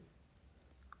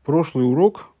Прошлый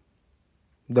урок,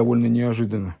 довольно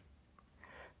неожиданно,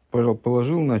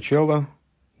 положил начало,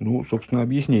 собственно,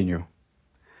 объяснению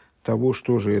того,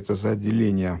 что же это за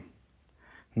деление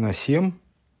на 7.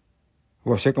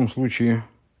 Во всяком случае,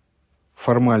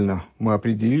 формально мы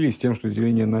определились с тем, что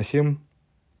деление на 7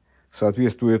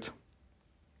 соответствует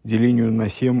делению на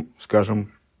 7,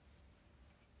 скажем,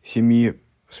 7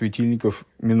 светильников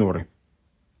миноры.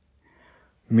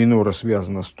 Минора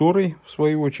связана с Торой, в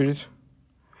свою очередь.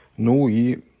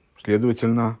 И,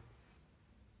 следовательно,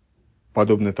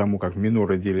 подобно тому, как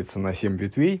минора делится на 7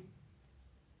 ветвей,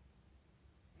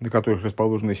 на которых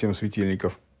расположены 7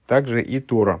 светильников, также и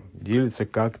Тора делится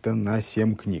как-то на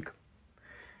 7 книг.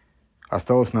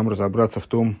 Осталось нам разобраться в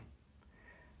том,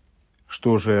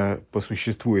 что же по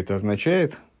существу это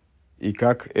означает, и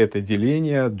как это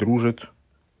деление дружит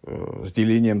с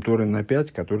делением Торы на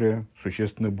 5, которое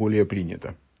существенно более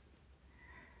принято.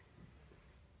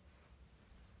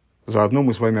 Заодно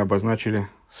мы с вами обозначили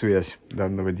связь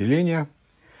данного деления,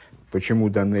 почему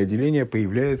данное деление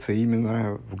появляется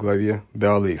именно в главе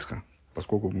Беаалейсхо,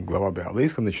 поскольку глава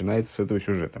Беаалейсхо начинается с этого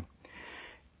сюжета.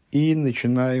 И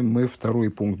начинаем мы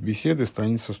второй пункт беседы,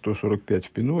 страница 145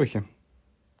 в Пинуахе.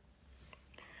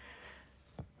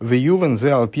 «Веювен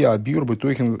зе алпи абюр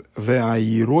бетухин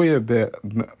веаироя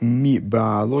ми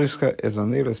Беаалейсхо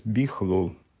эзанерес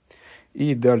бихлол».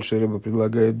 И дальше Ребе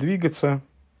предлагает двигаться,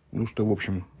 что, в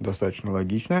общем, достаточно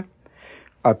логично,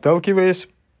 отталкиваясь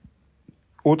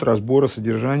от разбора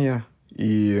содержания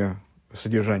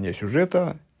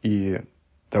сюжета и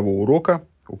того урока,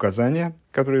 указания,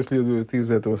 которые следуют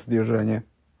из этого содержания,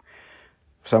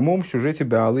 в самом сюжете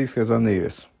Беаалейсхо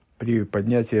занерес, при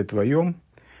поднятии твоем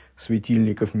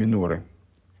светильников миноры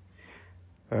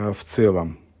в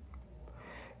целом.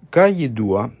 Ка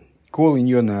едуа, кол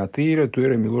иньона атеира,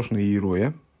 туэра милошна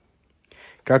иероя.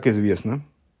 Как известно,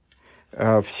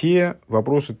 все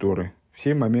вопросы Торы,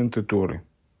 все моменты Торы,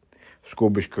 в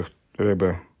скобочках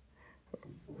Ребе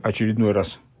очередной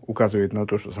раз указывает на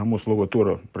то, что само слово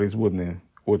Тора производное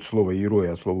от слова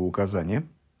иероя, от слова указания,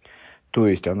 то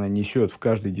есть она несет в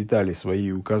каждой детали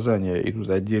свои указания, и тут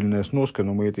отдельная сноска,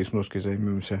 но мы этой сноской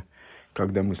займемся,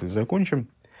 когда мысль закончим.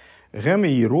 Гэм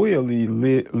иероя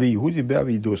лейгуди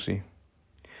бявидосы.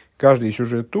 Каждый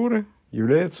сюжет Торы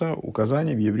является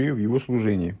указанием еврею в его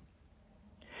служении.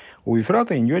 У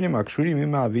Ифрата иньоним акшури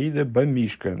мимо авейда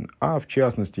бамишкан, а в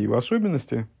частности и в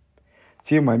особенности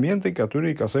те моменты,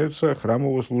 которые касаются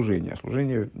храмового служения.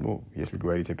 Служение, если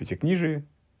говорить о пятикнижии,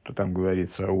 то там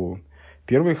говорится о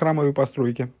первой храмовой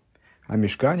постройке, о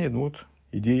мишкане,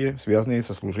 идеи, связанные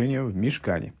со служением в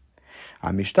мишкане.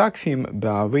 А миштакфим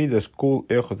баавейда скол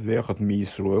эхот вехот ми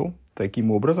Исроэл, таким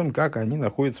образом, как они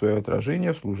находят свое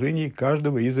отражение в служении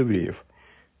каждого из евреев.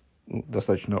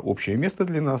 Достаточно общее место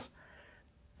для нас.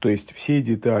 То есть все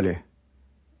детали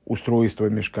устройства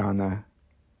мишкана,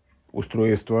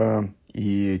 устройства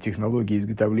и технологии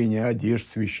изготовления одежд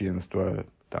священства,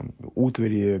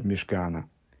 утвари мишкана,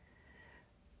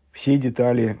 все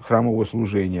детали храмового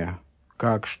служения,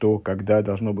 как, что, когда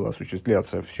должно было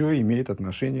осуществляться, все имеет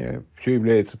отношение, все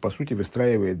является, по сути,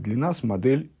 выстраивает для нас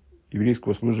модель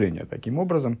еврейского служения. Таким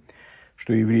образом,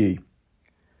 что еврей,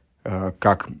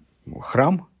 как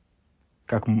храм,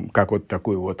 как вот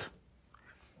такой вот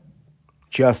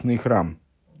частный храм,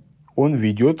 он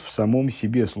ведет в самом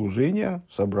себе служение,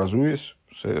 сообразуясь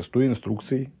с той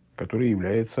инструкцией, которая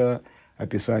является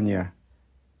описание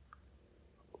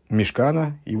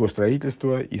мишкана, его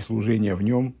строительства и служения в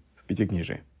нем в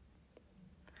Пятикнижии.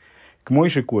 К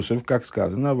Мойше Косов, как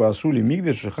сказано, «Ваасули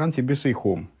мигдаш шаханти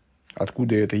бесейхом».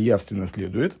 Откуда это явственно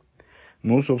следует?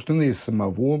 Собственно, из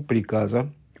самого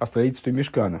приказа о строительстве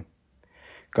мишкана,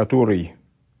 который,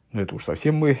 это уж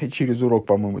совсем мы через урок,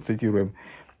 по-моему, цитируем,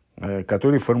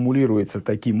 который формулируется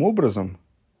таким образом,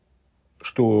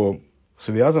 что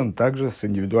связан также с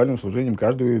индивидуальным служением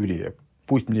каждого еврея.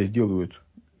 Пусть мне сделают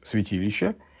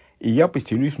святилище, и я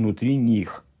постелюсь внутри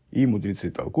них. И мудрецы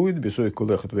толкуют, бесой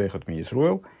кулехот вехот ми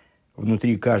Исроэл,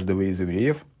 внутри каждого из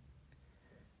евреев,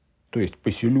 то есть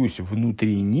поселюсь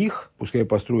внутри них, пускай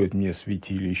построят мне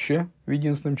святилище в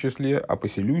единственном числе, а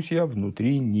поселюсь я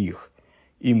внутри них.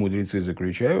 И мудрецы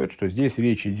заключают, что здесь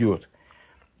речь идет,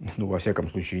 во всяком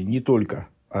случае, не только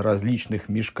о различных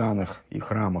мишканах и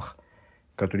храмах,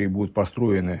 которые будут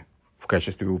построены в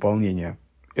качестве выполнения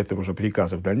этого же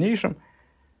приказа в дальнейшем,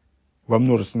 во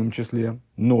множественном числе,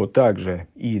 но также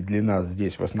и для нас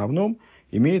здесь в основном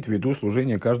имеет в виду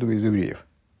служение каждого из евреев.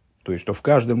 То есть, что в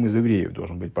каждом из евреев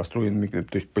должен быть построен,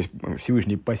 то есть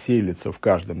Всевышний поселится в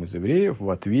каждом из евреев в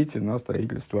ответ на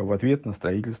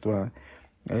строительство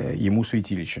ему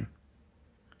святилища.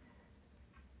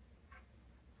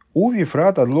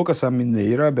 Увифрат адлока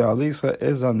саминейра Беаалейсхо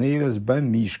эзанейрес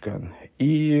бамишкан.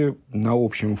 И на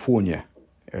общем фоне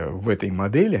в этой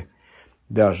модели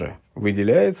даже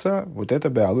выделяется вот это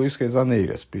Беаалейсхо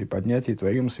эзанейрес при поднятии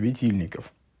твоим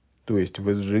светильников, то есть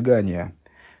возжигание,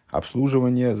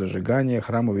 обслуживание, зажигание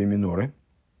храмовой миноры.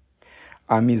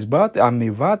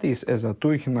 Амиват из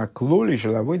эзотойхина клоли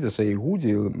жилавейдаса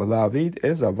игуди лавейд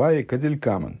эзавай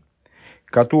каделькамен,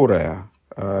 которая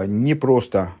не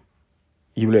просто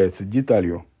является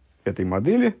деталью этой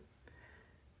модели,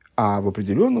 а в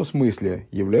определенном смысле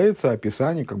является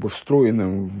описанием, как бы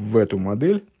встроенным в эту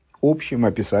модель, общим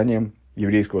описанием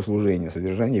еврейского служения,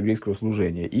 содержания еврейского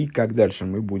служения. И как дальше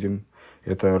мы будем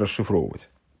это расшифровывать.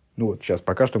 Ну вот сейчас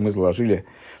пока что мы заложили,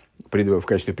 в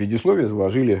качестве предисловия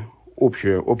заложили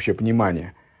общее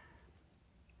понимание.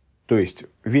 То есть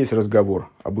весь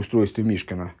разговор об устройстве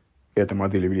Мишкана – это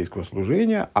модель еврейского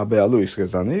служения, а Беаалейсхо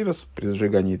эзанейрес при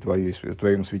зажигании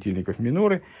твоим светильников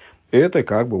миноры – это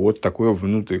как бы вот такое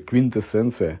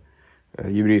квинтэссенция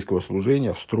еврейского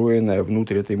служения, встроенная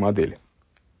внутрь этой модели.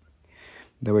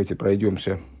 Давайте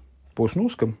пройдемся по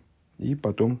сноскам и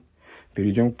потом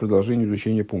перейдем к продолжению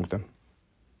изучения пункта.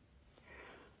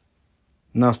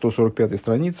 На 145-й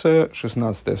странице,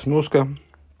 16-я сноска,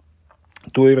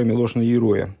 Тойра Милошна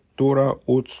Ероя, Тора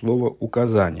от слова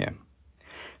указания.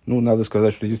 Ну, надо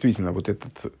сказать, что действительно вот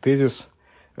этот тезис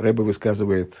Ребе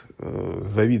высказывает с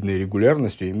завидной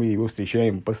регулярностью, и мы его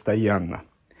встречаем постоянно.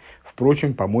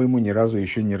 Впрочем, по-моему, ни разу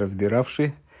еще не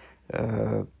разбиравши,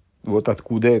 вот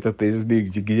откуда этот тезис,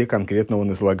 где конкретно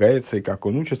он излагается и как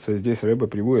он учится. Здесь Ребе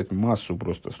приводит массу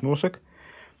просто сносок,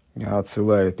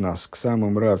 отсылает нас к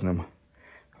самым разным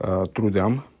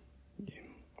трудам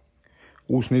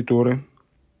устной Торы.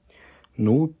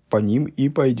 Ну, по ним и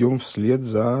пойдем вслед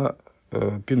за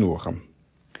Пинохом.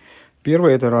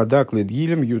 Первое – это Радак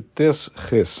Ледгилем Ютес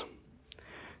Хес.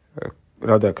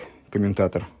 Радак –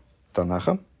 комментатор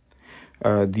Танаха.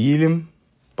 Дгилем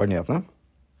 – понятно.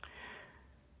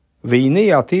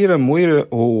 Вейней атеира мойре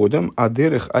оодам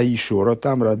адерех аишора.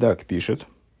 Там Радак пишет.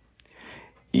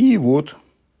 И вот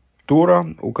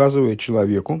Тора указывает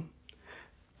человеку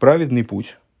праведный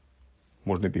путь.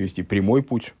 Можно перевести прямой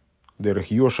путь.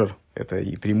 Дерех йошер – это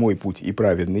и прямой путь, и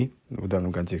праведный, в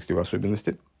данном контексте в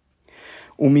особенности.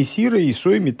 У мессира и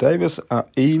сой митайвес а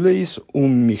эйлейс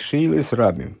михшейлес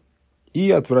раби.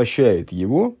 И отвращает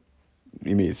его,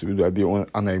 имеется в виду,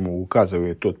 она ему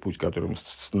указывает тот путь, которым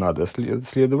надо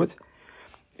следовать,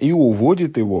 и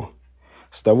уводит его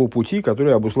с того пути,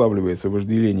 который обуславливается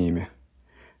вожделением,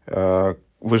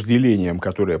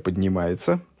 которое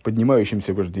поднимается,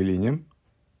 поднимающимся вожделением,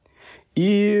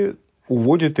 и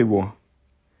уводит его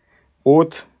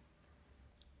от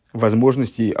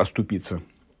возможности оступиться.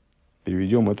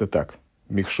 Переведем это так.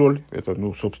 Михшоль – это,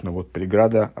 собственно, вот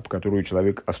преграда, об которую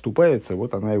человек оступается,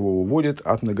 вот она его уводит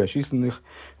от многочисленных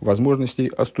возможностей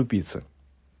оступиться.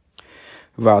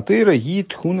 Ваатыра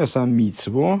гит хунаса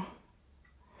мицво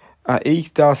а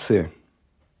эйхтасе.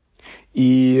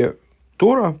 И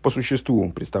Тора, по существу,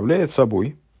 представляет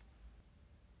собой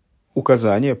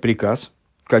указание, приказ,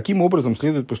 каким образом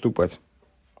следует поступать.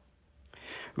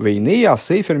 Вейней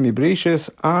асейфер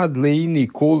мибрейшес адлейный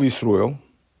кол Исроэл.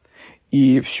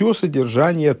 И все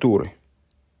содержание Торы,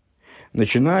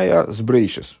 начиная с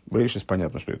Брейшис. Брейшис,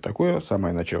 понятно, что это такое,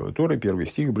 самое начало Торы, первый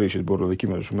стих, Брейшис Бору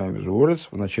Лакима Рашумаем Зуорец,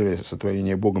 в начале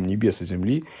сотворения Богом небес и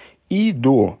земли, и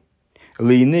до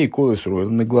Лейней Кол Исроэл,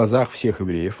 на глазах всех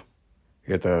евреев.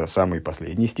 Это самый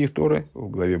последний стих Торы, в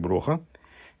главе Броха,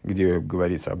 где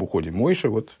говорится об уходе Мойши,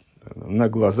 вот на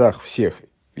глазах всех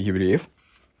евреев.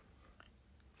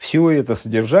 Все это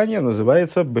содержание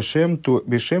называется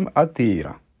Бешем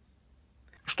Атеира.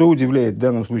 Что удивляет в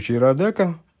данном случае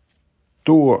Радака,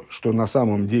 то, что на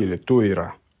самом деле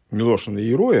Тойра Милошна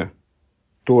Ероя,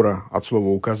 Тора от слова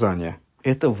указания,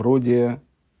 это вроде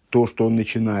то, что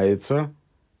начинается,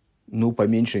 по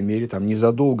меньшей мере,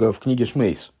 незадолго в книге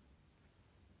Шмейс.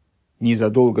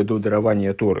 Незадолго до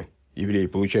дарования Торы евреи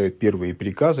получают первые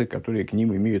приказы, которые к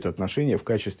ним имеют отношение в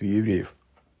качестве евреев.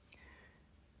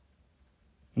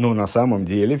 Но на самом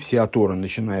деле вся Тора,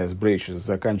 начиная с Брейшис,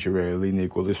 заканчивая Лейней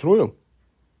Кол Исроэл,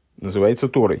 называется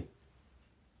Торой.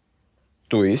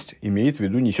 То есть, имеет в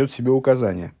виду, несет в себе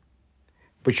указания.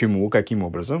 Почему? Каким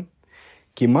образом?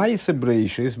 Кимайсе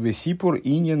брейшис весипур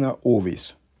инина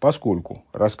овис. Поскольку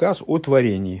рассказ о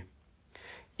творении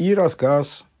и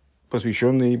рассказ,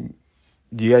 посвященный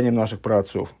деяниям наших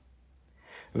праотцов.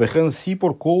 Вехен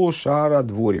сипур кол шара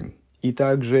дворим. И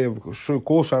также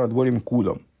кол шара дворим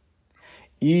кудом.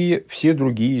 И все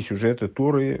другие сюжеты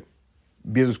Торы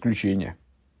без исключения.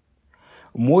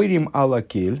 Мойрим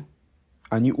алакель,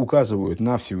 они указывают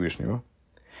на Всевышнего.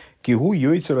 Кигу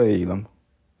йойцераилом,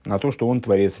 на то, что он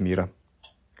творец мира.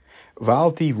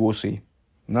 Ваал тейвосой,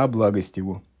 на благость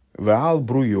его. Ваал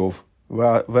бруев,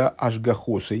 ва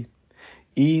ашгахосой,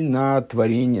 и на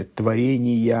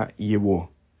творения его.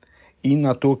 И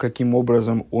на то, каким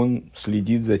образом он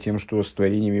следит за тем, что с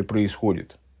творениями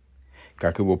происходит.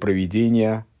 Как его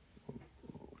провидение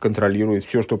контролирует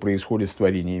все, что происходит с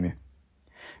творениями.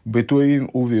 Бытовим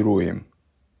уверуем.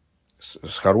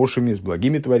 С хорошими, с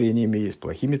благими творениями и с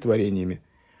плохими творениями.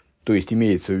 То есть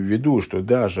имеется в виду, что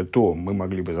даже то мы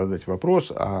могли бы задать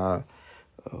вопрос, а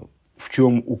в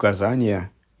чем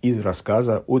указание из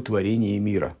рассказа о творении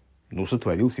мира. Ну,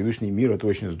 сотворил Всевышний мир, это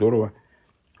очень здорово,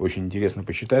 очень интересно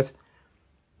почитать.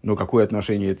 Но какое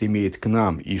отношение это имеет к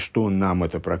нам и что нам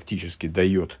это практически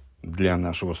дает для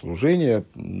нашего служения,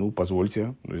 ну,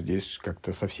 позвольте, здесь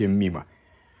как-то совсем мимо.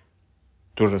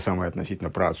 То же самое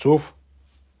относительно праотцов.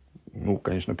 Ну,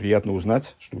 конечно, приятно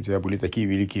узнать, что у тебя были такие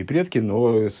великие предки,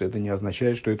 но это не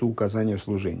означает, что это указание в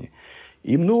служении.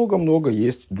 И много-много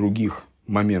есть других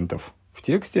моментов в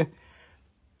тексте,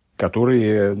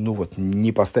 которые, ну вот,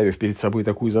 не поставив перед собой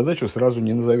такую задачу, сразу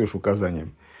не назовешь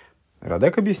указанием.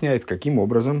 Радак объясняет, каким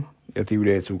образом это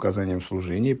является указанием в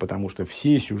служении, потому что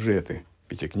все сюжеты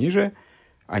Пятикнижия,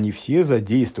 они все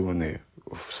задействованы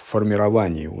в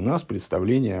формировании у нас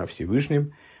представления о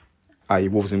Всевышнем, о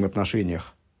его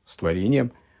взаимоотношениях с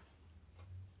творением,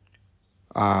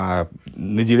 а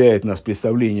наделяет нас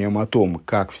представлением о том,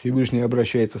 как Всевышний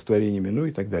обращается с творениями, ну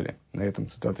и так далее. На этом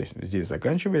цитата здесь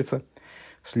заканчивается.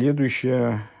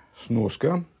 Следующая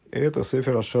сноска – это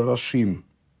Сефер аш-Шарашим.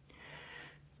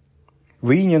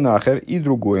 Вейне нахер и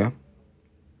другая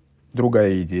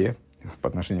идея, по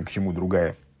отношению к чему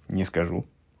другая, не скажу.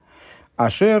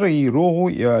 Ашер и рогу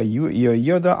и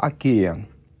айода акеян,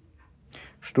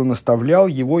 что наставлял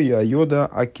его Иайода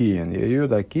Акеян.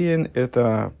 Иайода Акеян –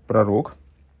 это пророк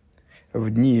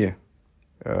в дни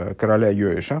короля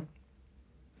Йоэша,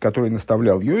 который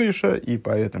наставлял Йоэша, и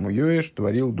поэтому Йоэш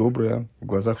творил доброе в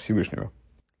глазах Всевышнего.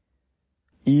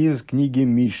 Из книги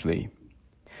Мишлей.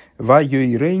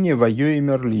 «Ва-йойрейне,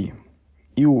 ва-йоймерли».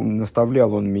 «И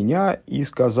наставлял он меня, и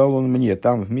сказал он мне».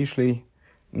 Там в Мишлей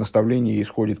наставление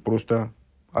исходит просто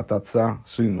от отца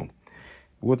сыну.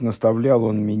 Вот наставлял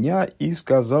он меня и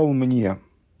сказал мне: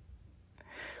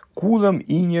 «Кулам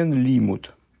иньян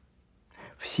лимут».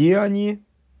 Все они,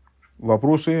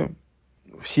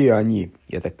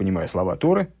 я так понимаю, слова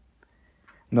Торы,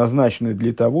 назначены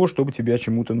для того, чтобы тебя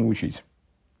чему-то научить.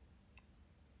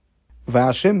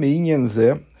 «Вашем иньян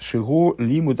зе шигу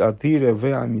лимут атыра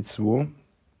ве амитсво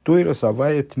тойра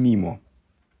савает мимо».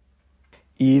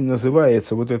 И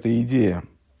называется вот эта идея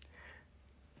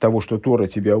того, что Тора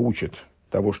тебя учит,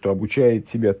 того, что обучает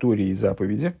тебя Торе и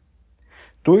заповеди,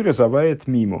 Тойра завает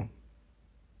мимо.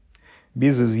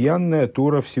 Безизъянная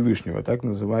Тора Всевышнего. Так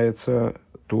называется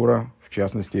Тора, в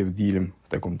частности, в Дилем, в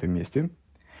таком-то месте.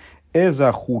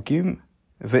 Эзахуким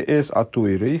вс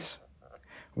атойрейс.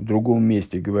 В другом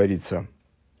месте говорится,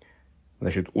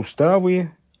 значит,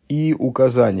 уставы и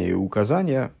указания. И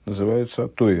указания называются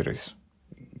тойрейс,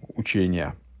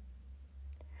 учения.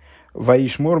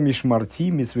 Ваишмор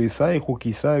мишмарти митсвейсайху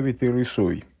кисавит и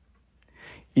рысой.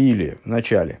 Или в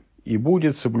начале. И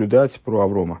будет соблюдать про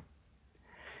Аврома.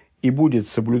 И будет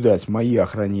соблюдать мои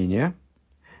охранения,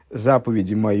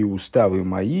 заповеди мои, уставы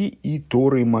мои и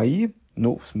торы мои,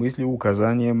 ну, в смысле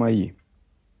указания мои.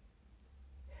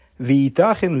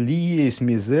 Вейтахен лиес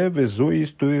мизе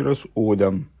везоис тойрос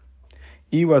одам.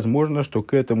 И возможно, что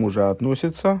к этому же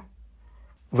относится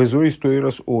везоис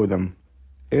тойрос одам.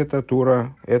 Это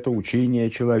Тора, это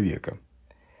учение человека.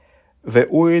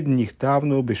 Веоэд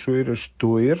нихтавну бешойреш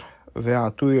тойр,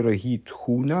 веатойра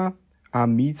гитхуна, а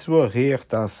митсва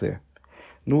гехтасе.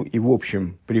 Ну и в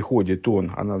общем приходит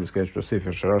он, а надо сказать, что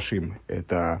Сефер Шарашим,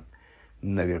 это,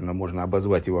 наверное, можно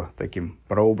обозвать его таким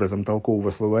прообразом толкового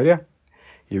словаря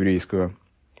еврейского.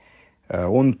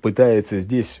 Он пытается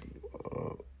здесь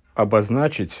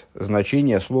обозначить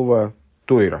значение слова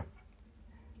тойра.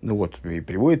 Ну вот, и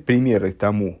приводит примеры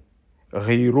тому.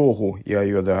 Гейрогу и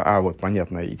Айода. А, вот,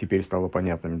 понятно, и теперь стало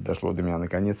понятно, дошло до меня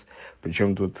наконец.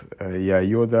 Причем тут и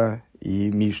Айода, и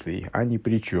Мишлей. А ни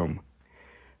при чем.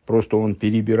 Просто он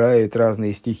перебирает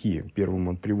разные стихи. Первым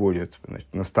он приводит,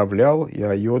 значит, наставлял и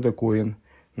Айода Коэн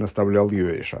наставлял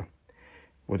Йоэша.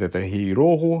 Вот это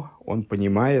Гейрогу он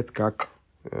понимает как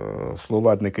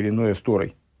слово однокоренное с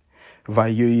Торой.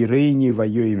 Вайойрейни,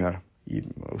 вайоймер. И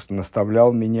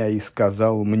наставлял меня и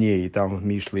сказал мне, и там в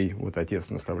Мишлей вот отец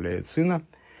наставляет сына,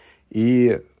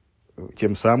 и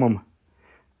тем самым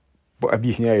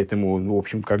объясняет ему, ну, в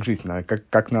общем, как жить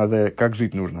надо, как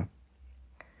жить нужно.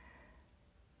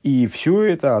 И все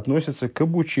это относится к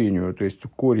обучению, то есть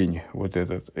корень вот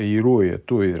этот, иероя,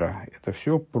 тойра, это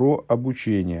все про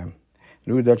обучение.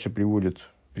 Ну и дальше приводит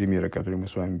примеры, которые мы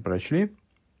с вами прочли.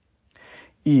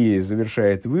 И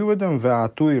завершает выводом «Ва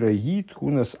тойра гит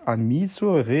у нас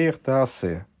амитсо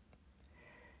гехтасе».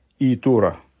 И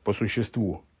Тора по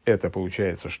существу это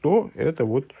получается что? Это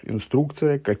вот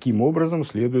инструкция, каким образом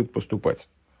следует поступать.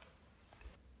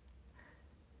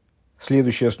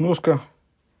 Следующая сноска.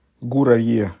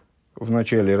 Гурарье в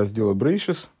начале раздела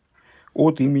Брейшис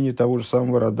от имени того же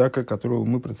самого Радака, которого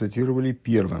мы процитировали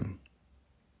первым.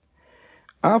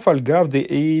 Афальгавде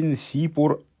эйн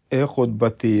сипур эхот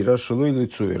батейра шилой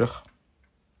лицуэрах.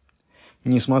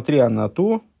 Несмотря на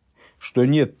то, что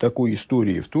нет такой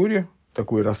истории в Торе,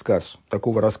 такого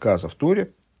рассказа в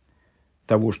Торе,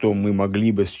 того, что мы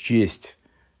могли бы счесть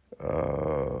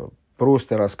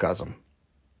просто рассказом.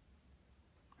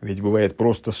 Ведь бывает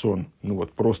просто сон. Ну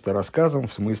вот, просто рассказом,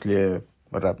 в смысле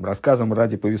рассказом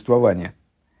ради повествования.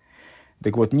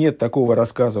 Так вот, нет такого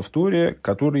рассказа в Торе,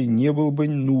 который не был бы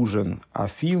нужен.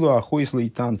 Афилу ахойс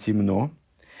лейтан темно.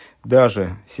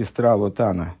 Даже сестра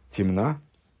Лотана темна.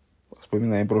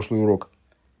 Вспоминаем прошлый урок.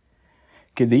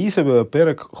 Кедеисаба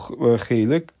перек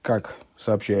хейлек, как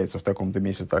сообщается в таком-то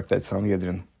месте в трактате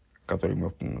Сангедрин, который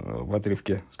мы в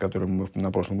отрывке, с которым мы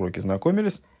на прошлом уроке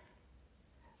знакомились.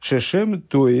 Шешем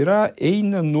Тойра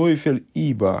Эйна Нойфель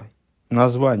Иба.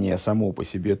 Название само по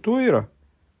себе Тойра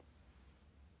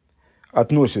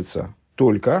относится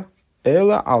только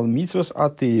Эла Алмитсвас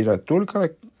Атейра,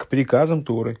 только к приказам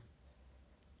Торы.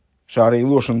 Шарей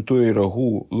Лошен Тойра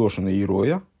Гу Лошен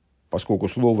Иероя, поскольку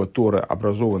слово Тора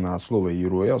образовано от слова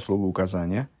Иероя, от слова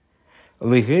указания.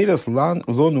 Легейрас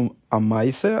Лонум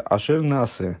Амайсе Ашер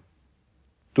Насе.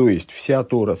 То есть вся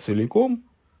Тора целиком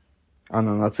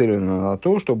она нацелена на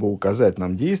то, чтобы указать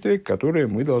нам действия, которые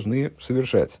мы должны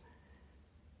совершать.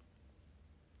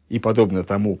 И подобно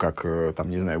тому, как, там,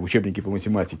 не знаю, в учебнике по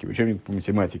математике. Учебник по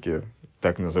математике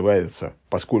так называется,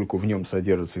 поскольку в нем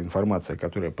содержится информация,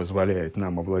 которая позволяет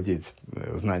нам овладеть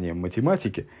знанием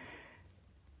математики.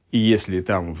 И если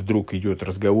там вдруг идет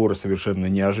разговор, совершенно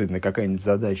неожиданно какая-нибудь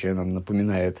задача нам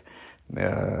напоминает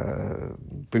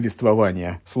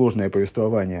повествование, сложное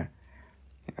повествование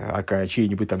о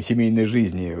чьей-нибудь там семейной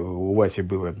жизни, у Васи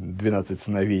было 12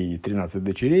 сыновей и 13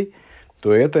 дочерей,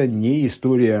 то это не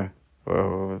история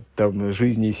там,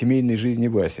 жизни, семейной жизни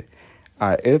Васи,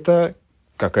 а это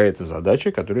какая-то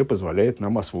задача, которая позволяет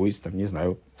нам освоить, там, не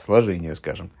знаю, сложение,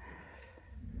 скажем,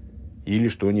 или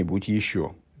что-нибудь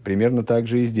еще. Примерно так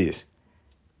же и здесь.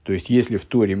 То есть, если в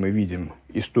Торе мы видим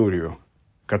историю,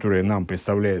 которая нам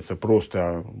представляется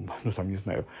просто, ну, там, не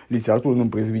знаю,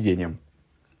 литературным произведением,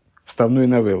 вставной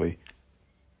новеллой,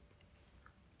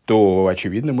 то,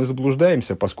 очевидно, мы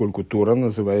заблуждаемся, поскольку Тора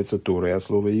называется Торой от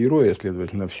слова «иероя»,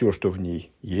 следовательно, все, что в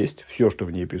ней есть, все, что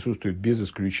в ней присутствует без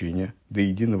исключения, до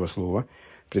единого слова,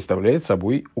 представляет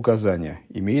собой указание,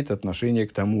 имеет отношение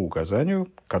к тому указанию,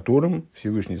 которым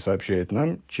Всевышний сообщает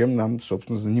нам, чем нам,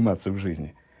 собственно, заниматься в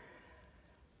жизни.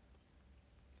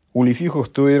 «Улифихох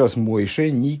Тойрас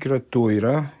Мойше Никра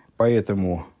Тойра»,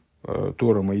 поэтому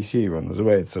Тора Моисеева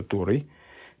называется Торой,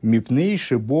 «Мипней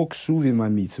шебок суви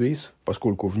мамитсвейс»,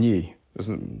 поскольку в ней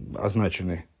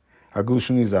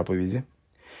оглашены заповеди,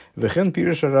 «Вехен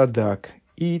пиреша Радак»,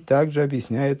 и также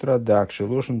объясняет Радак,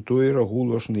 «Шелошен Тойра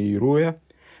гулошен иероя»,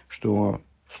 что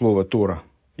слово Тора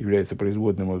является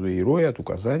производным от иероя, от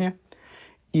указания,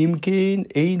 «Имкейн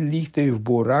эйн лихтей в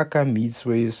борака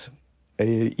митсвейс»,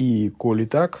 и коли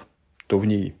так, то в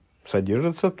ней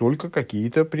содержатся только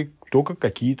какие-то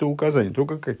указания,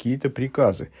 только какие-то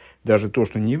приказы. Даже то,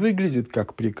 что не выглядит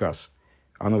как приказ,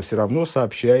 оно все равно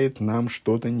сообщает нам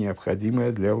что-то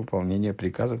необходимое для выполнения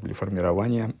приказов, для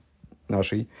формирования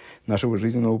нашего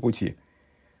жизненного пути.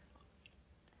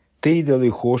 Тейдалы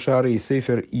хошары и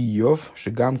сефер Иов,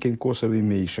 шигамкин косовый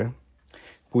мейша.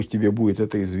 Пусть тебе будет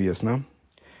это известно.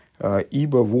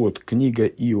 Ибо вот книга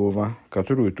Иова,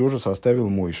 которую тоже составил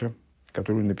Мойша,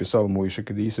 которую написал Мойша,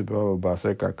 Кадеиса Баба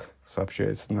Басра, как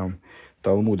сообщается нам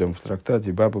Талмудом в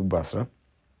трактате Баба Басра.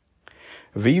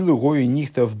 Вейлу гою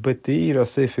нихтав бетейра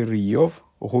сефер Иов,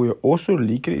 гою осур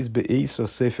ликрис беэйса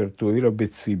сефер тойра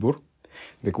бецибур.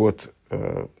 Так вот,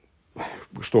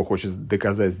 что хочет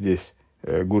доказать здесь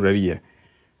Гурарье?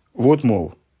 Вот,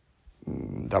 мол,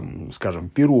 там, скажем,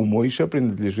 перу Мойша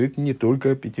принадлежит не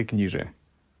только пятикнижие,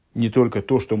 не только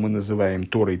то, что мы называем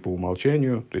Торой по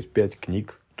умолчанию, то есть 5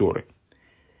 книг Торы.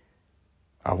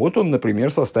 А вот он, например,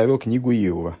 составил книгу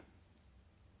Иова.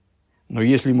 Но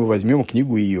если мы возьмем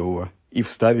книгу Иова и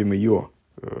вставим ее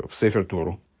в Сефер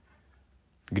Тору,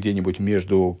 где-нибудь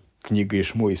между книгой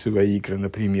Шмо и Ваикра,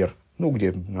 например,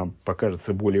 где нам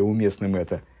покажется более уместным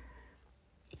это.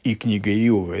 И книга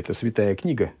Иова – это святая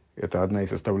книга, это одна из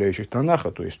составляющих Танаха,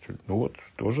 то есть,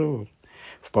 тоже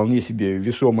вполне себе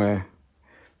весомое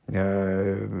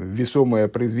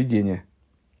произведение.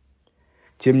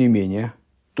 Тем не менее,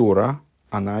 Тора,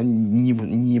 она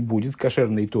не будет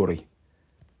кошерной Торой.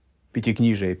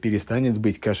 Пятикнижие перестанет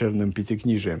быть кошерным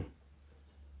пятикнижием.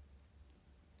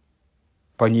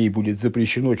 По ней будет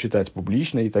запрещено читать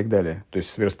публично и так далее. То есть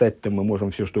сверстать-то мы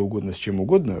можем все что угодно с чем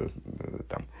угодно,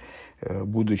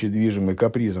 будучи движимы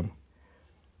капризом.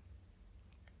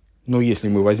 Но если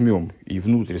мы возьмем и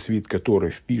внутрь свитка Торы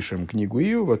впишем книгу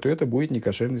Иова, то это будет не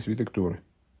кошерный свиток Торы.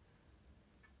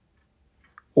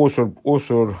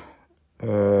 Осур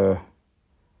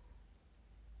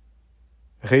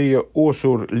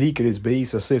ликрис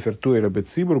бейса сефер тойра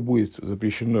бецибур, будет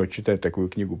запрещено читать такую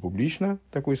книгу публично,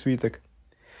 такой свиток.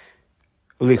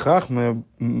 Лихах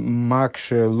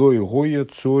макше лой гоя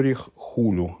цорих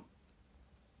хулу.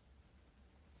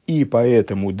 И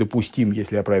поэтому допустим,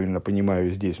 если я правильно понимаю,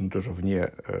 здесь, тоже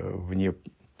вне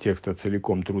текста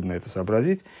целиком трудно это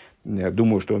сообразить,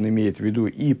 думаю, что он имеет в виду,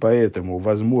 и поэтому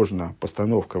возможна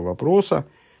постановка вопроса,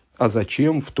 а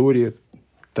зачем в Торе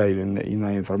та или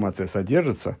иная информация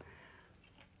содержится.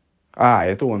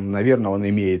 Это наверное, он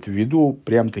имеет в виду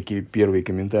прям-таки первый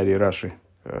комментарий Раши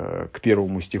к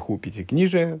первому стиху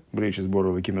Пятикнижия, Брейшис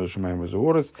Бору Лакимеду Шимаем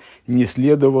Изуорес, не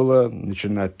следовало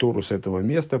начинать Тору с этого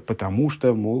места, потому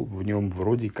что, в нем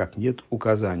вроде как нет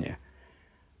указания.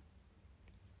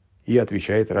 И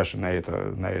отвечает Раши на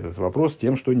этот вопрос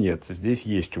тем, что нет. Здесь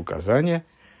есть указания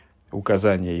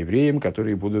евреям,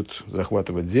 которые будут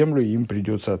захватывать землю, им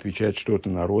придется отвечать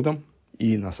что-то народам.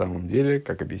 И на самом деле,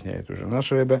 как объясняет уже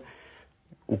наш Ребе,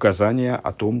 указания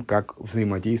о том, как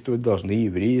взаимодействовать должны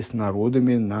евреи с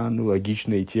народами на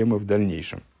аналогичные темы в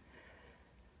дальнейшем.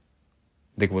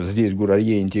 Так вот, здесь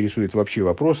Гурарье интересует вообще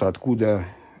вопрос, откуда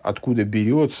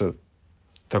берется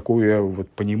такое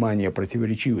понимание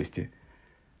противоречивости.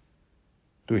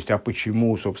 То есть,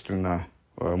 почему, собственно,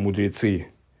 мудрецы,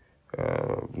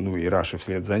 и Раши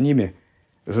вслед за ними,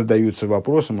 задаются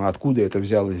вопросом, откуда это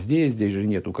взялось здесь же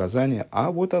нет указания,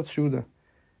 а вот отсюда.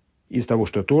 Из того,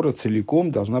 что Тора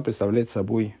целиком должна представлять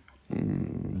собой,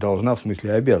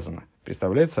 обязана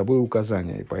представлять собой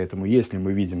указания. И поэтому, если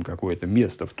мы видим какое-то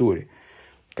место в Торе,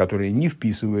 которое не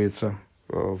вписывается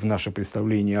в наше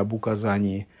представление об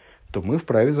указании, то мы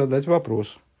вправе задать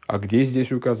вопрос, а где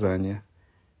здесь указание?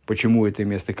 Почему это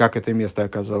место, как это место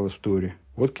оказалось в Торе?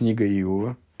 Вот книга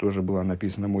Иова, тоже была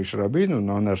написана Моше Рабейну,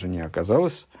 но она же не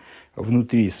оказалась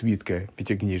внутри свитка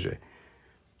Пятикнижия.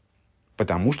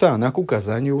 Потому что она к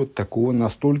указанию такого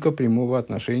настолько прямого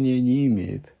отношения не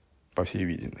имеет, по всей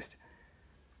видимости.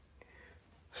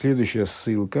 Следующая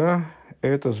ссылка –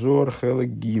 это Зоар Хелек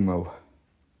Гимел.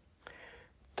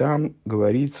 Там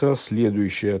говорится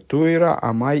следующее. Тойра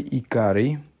Амай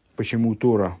Икарей. Почему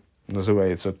Тора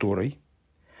называется Торой?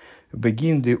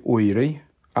 Бегинды Ойрей.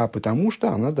 А потому что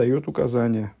она дает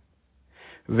указания.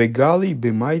 Вегали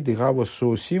Бемай Дегава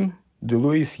Сосим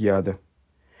Делоис Яда.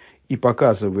 И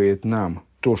показывает нам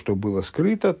то, что было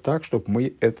скрыто, так, чтобы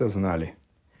мы это знали.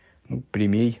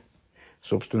 Прямей,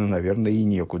 собственно, наверное, и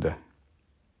некуда.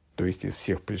 То есть, из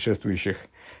всех предшествующих,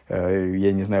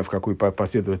 я не знаю, в какой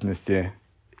последовательности,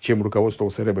 чем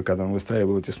руководствовался Ребе, когда он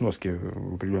выстраивал эти сноски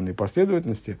в определенной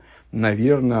последовательности,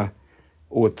 наверное,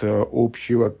 от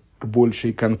общего к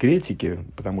большей конкретике,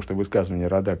 потому что высказывание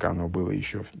Радака, оно было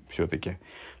еще все-таки,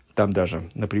 там даже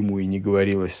напрямую не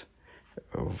говорилось,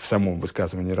 в самом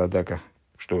высказывании Радака,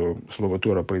 что слово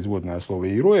Тора производное от слова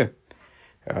Иероя,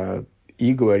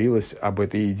 и говорилось об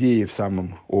этой идее в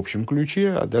самом общем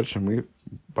ключе, а дальше мы,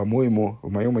 по-моему,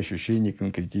 в моем ощущении,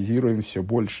 конкретизируем все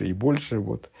больше и больше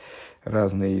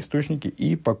разные источники,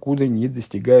 и покуда не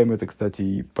достигаем, это, кстати,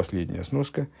 и последняя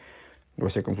сноска, во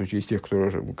всяком случае, из тех,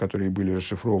 которые были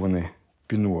расшифрованы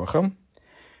Пинуахом,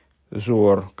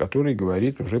 Зоар, который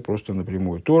говорит уже просто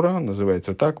напрямую. Тора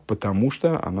называется так, потому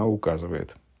что она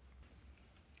указывает.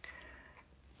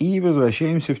 И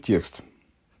возвращаемся в текст.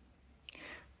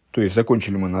 То есть,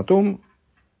 закончили мы на том,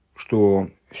 что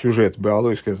сюжет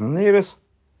Беаалейсхо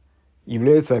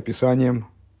является описанием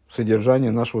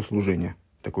содержания нашего служения,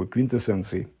 такой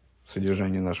квинтэссенцией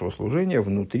содержания нашего служения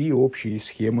внутри общей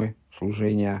схемы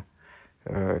служения,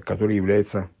 которая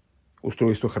является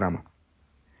устройство храма.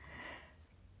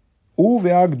 У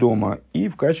дома и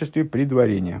в качестве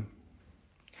предварения.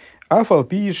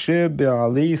 Афалпи ше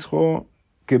Беаалейсхо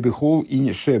кебихол и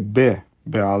не ше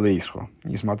Беаалейсхо.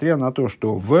 Несмотря на то,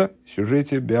 что в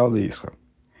сюжете Беаалейсхо.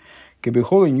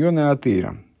 Кебихол и ньоне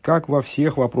атеира. Как во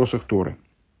всех вопросах Торы.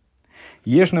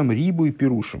 Ешнам рибу и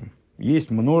пирушим.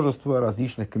 есть множество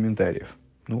различных комментариев.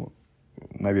 Ну,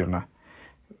 наверное,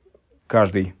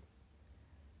 каждый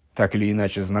так или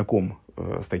иначе знаком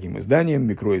с таким изданием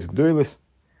 «Микроис Гдойлес»,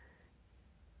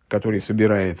 который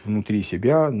собирает внутри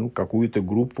себя какую-то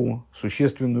группу,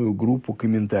 существенную группу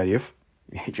комментариев.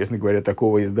 И, честно говоря,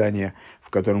 такого издания, в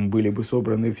котором были бы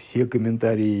собраны все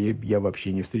комментарии, я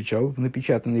вообще не встречал в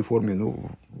напечатанной форме,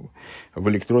 в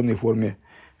электронной форме.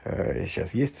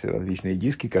 Сейчас есть различные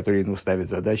диски, которые ставят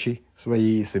задачей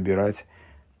своей собирать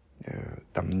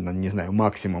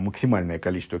максимальное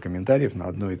количество комментариев на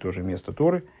одно и то же место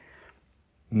Торы.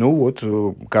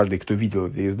 Каждый, кто видел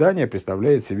это издание,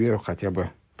 представляет себе хотя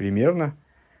бы примерно,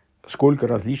 сколько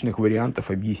различных вариантов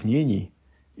объяснений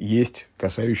есть,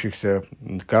 касающихся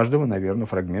каждого, наверное,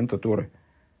 фрагмента Торы.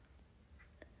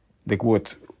 Так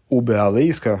вот, у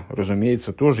Беаалейсхо,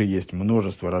 разумеется, тоже есть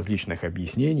множество различных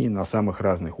объяснений на самых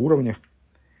разных уровнях.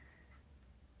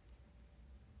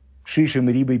 Шишем,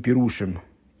 рибой, пирушем.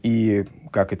 И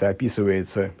как это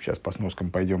описывается, сейчас по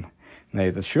сноскам пойдем на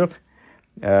этот счет,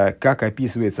 как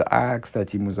описывается,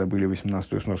 кстати, мы забыли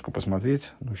 18-ю сноску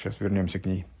посмотреть, сейчас вернемся к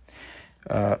ней.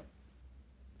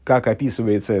 Как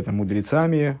описывается это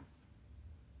мудрецами,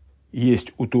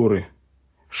 есть у Торы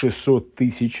 600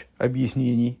 тысяч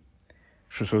объяснений.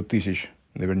 600 тысяч,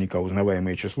 наверняка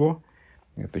узнаваемое число.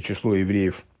 Это число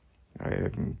евреев,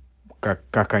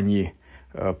 как они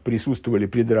присутствовали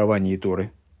при даровании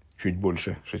Торы. Чуть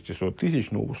больше 600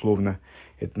 тысяч, но условно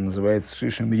это называется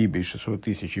шишем рибей, 600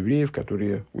 тысяч евреев,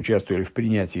 которые участвовали в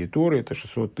принятии Торы. Это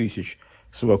 600 тысяч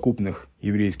совокупных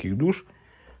еврейских душ.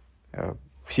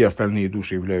 Все остальные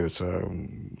души являются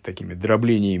такими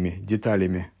дроблениями,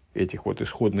 деталями этих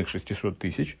исходных 600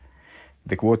 тысяч.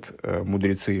 Так вот,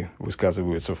 мудрецы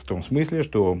высказываются в том смысле,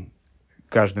 что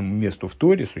каждому месту в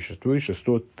Торе существует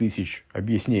 600 тысяч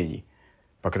объяснений,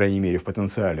 по крайней мере, в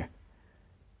потенциале.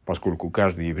 Поскольку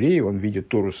каждый еврей, он видит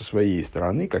Тору со своей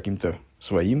стороны, каким-то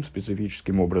своим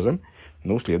специфическим образом,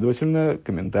 следовательно,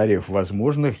 комментариев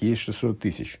возможных есть 600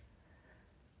 тысяч.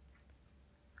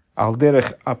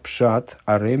 Алдерех апшат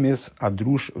аремес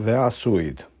адруш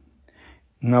веасоид.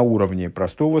 На уровне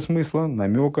простого смысла,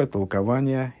 намека,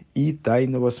 толкования и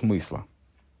тайного смысла.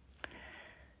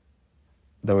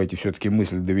 Давайте все-таки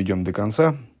мысль доведем до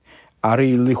конца.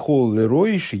 Арей лихол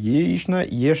леройш еишна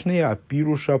ешные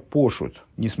апируша пошут.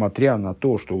 Несмотря на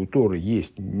то, что у Торы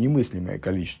есть немыслимое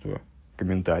количество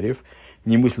комментариев,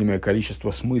 немыслимое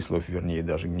количество смыслов, вернее,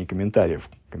 даже не комментариев.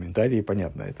 Комментарии,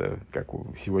 понятно, это как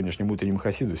в сегодняшнем утреннем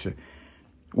Хасидусе.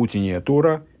 Утренняя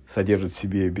Тора содержит в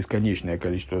себе бесконечное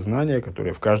количество знания,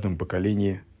 которое в каждом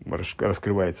поколении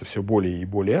раскрывается все более и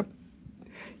более.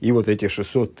 И вот эти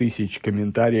 600 тысяч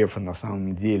комментариев, на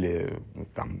самом деле,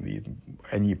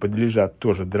 они подлежат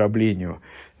тоже дроблению.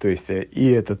 То есть, и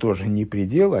это тоже не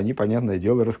предел, они, понятное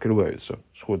дело, раскрываются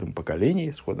с ходом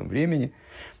поколений, с ходом времени.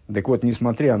 Так вот,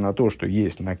 несмотря на то, что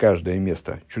есть на каждое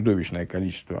место чудовищное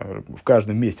количество, в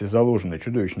каждом месте заложено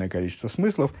чудовищное количество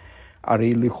смыслов,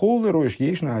 арейли холлеруш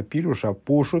ейшна апируша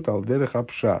пошут алдерех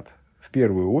апшат. В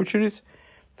первую очередь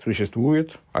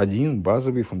существует один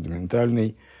базовый,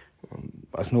 фундаментальный,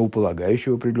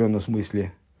 основополагающий в определенном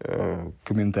смысле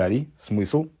комментарий,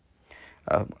 смысл.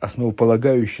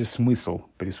 Основополагающий смысл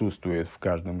присутствует в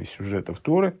каждом из сюжетов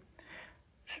Торы.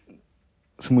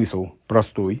 Смысл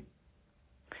простой.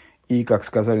 И, как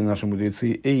сказали наши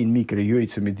мудрецы, «Эйн микро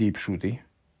йойцами дей пшутой».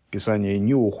 Писание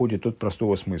не уходит от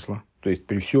простого смысла. То есть,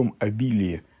 при всем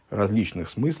обилии различных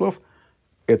смыслов,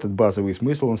 этот базовый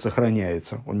смысл, он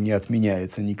сохраняется, он не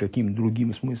отменяется никаким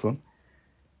другим смыслом.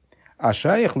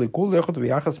 Ашаях лыкол эхот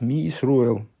вяхас ми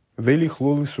Исруэл,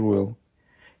 велихлол Исруэл,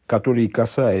 который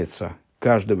касается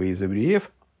каждого из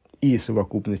евреев и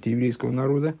совокупности еврейского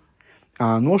народа,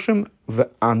 а аношим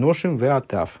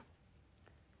веатав,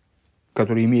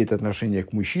 который имеет отношение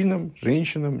к мужчинам,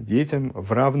 женщинам, детям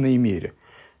в равной мере.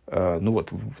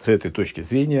 С этой точки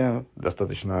зрения,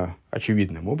 достаточно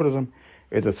очевидным образом,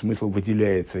 этот смысл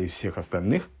выделяется из всех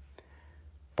остальных,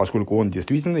 поскольку он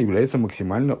действительно является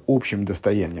максимально общим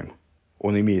достоянием.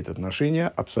 Он имеет отношение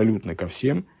абсолютно ко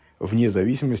всем, вне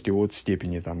зависимости от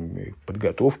степени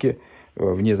подготовки,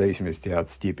 вне зависимости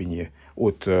от степени,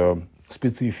 от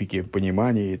специфики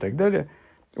понимания и так далее.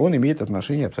 Он имеет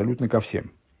отношение абсолютно ко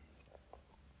всем.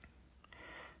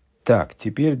 Так,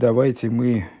 теперь давайте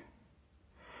мы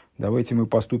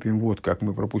поступим вот, как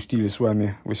мы пропустили с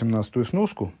вами 18-ю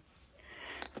сноску,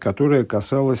 которая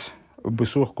касалась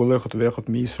 «Бесох колехот вехот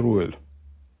ми Исруэль».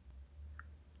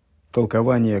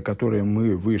 Толкование, которое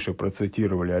мы выше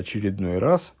процитировали очередной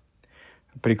раз,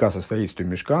 приказ о строительстве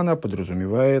мишкана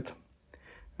подразумевает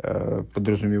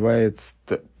подразумевает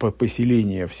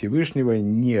поселение Всевышнего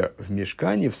не в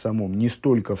мишкане в самом, не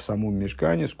столько в самом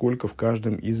мишкане, сколько в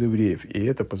каждом из евреев. И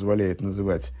это позволяет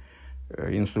называть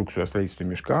инструкцию о строительстве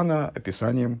мишкана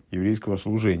описанием еврейского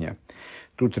служения.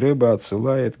 Тут Рэбе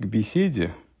отсылает к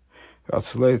беседе,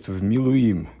 отсылает в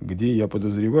Милуим, где, я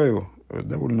подозреваю,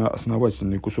 довольно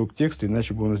основательный кусок текста,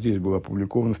 иначе бы он здесь был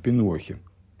опубликован в Пинуахе.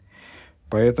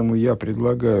 Поэтому я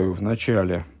предлагаю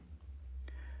вначале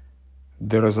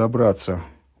доразобраться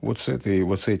вот с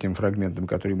этим фрагментом,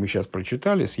 который мы сейчас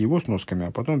прочитали, с его сносками,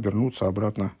 а потом вернуться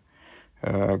обратно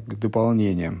к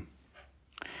дополнениям.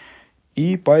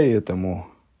 И поэтому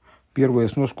первая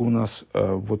сноска у нас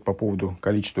вот по поводу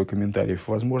количества комментариев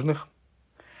возможных.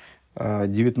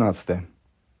 19.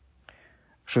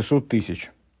 600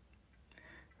 тысяч.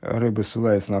 Рэбе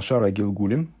ссылается на Шар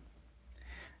Гилгулим,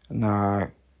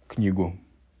 на книгу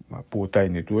по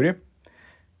Тайной Торе.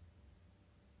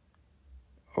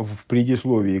 В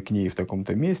предисловии к ней в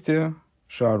таком-то месте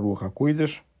Шар Руха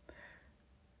Койдеш,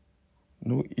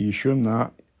 ну и еще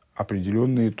на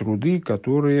определенные труды,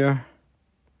 которые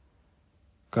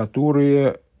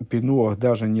Пинуах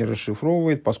даже не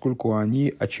расшифровывает, поскольку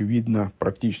они, очевидно,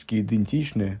 практически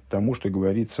идентичны тому, что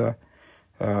говорится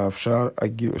в Шар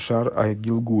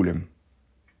Агилгулем.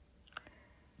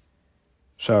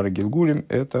 Шар Агилгулем –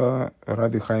 это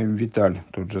Раби Хаим Виталь,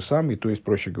 тот же самый, то есть,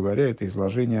 проще говоря, это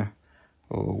изложение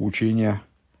учения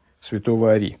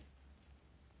святого Ари.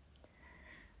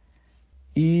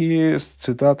 И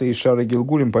цитата из Шара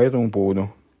Гилгулем по этому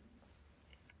поводу.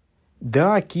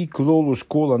 «Да ки клолус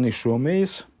кола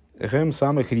нишомейс гэм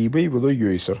самых рибей вело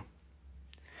йойсер».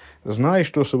 Знай,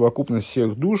 что совокупность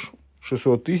всех душ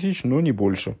 600 тысяч, но не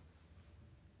больше.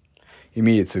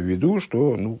 Имеется в виду,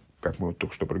 что, как мы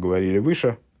только что проговорили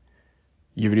выше,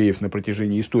 евреев на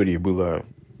протяжении истории было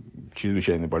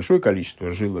чрезвычайно большое количество,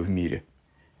 жило в мире.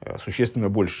 Существенно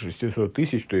больше 600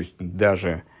 тысяч, то есть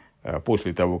даже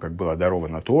после того, как была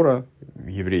дарована Тора,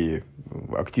 евреи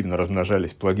активно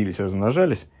размножались, плодились,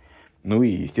 размножались, и,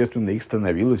 естественно, их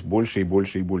становилось больше и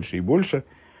больше и больше и больше.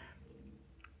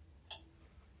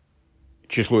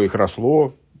 Число их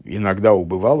росло, иногда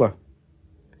убывало,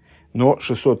 но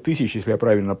 600 тысяч, если я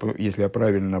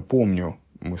правильно помню,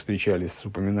 мы встречались с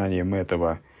упоминанием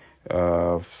этого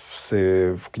в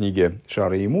книге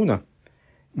Шара и Имуна,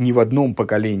 ни в одном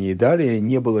поколении далее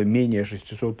не было менее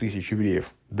 600 тысяч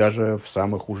евреев. Даже в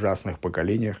самых ужасных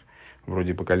поколениях,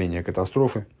 вроде поколения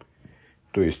катастрофы.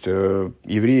 То есть,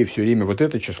 евреи все время, вот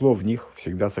это число в них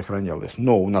всегда сохранялось.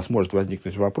 Но у нас может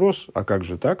возникнуть вопрос, а как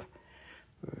же так?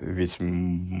 Ведь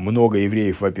много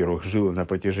евреев, во-первых, жило на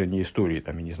протяжении истории,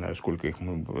 там, я не знаю, сколько их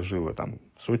жило, там,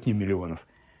 сотни миллионов.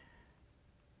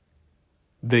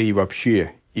 Да и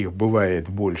вообще их бывает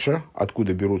больше,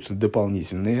 откуда берутся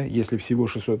дополнительные, если всего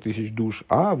 600 тысяч душ.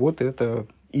 А вот это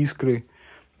искры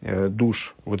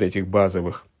душ, вот этих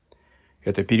базовых.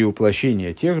 Это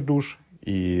перевоплощение тех душ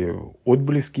и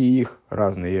отблески их,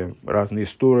 разные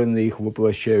стороны их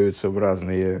воплощаются в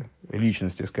разные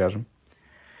личности, скажем.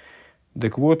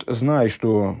 Так вот, знай,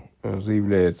 что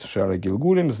заявляет Шар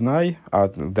Агилгулем, знай,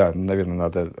 наверное,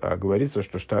 надо оговориться,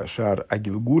 что Шар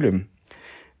Агилгулем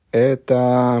 –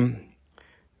 это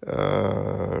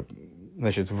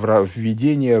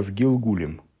введение в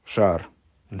Гилгулем. Шар,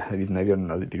 наверное,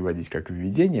 надо переводить как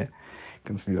введение,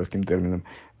 канцелярским термином.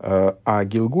 А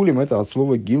Гилгулем – это от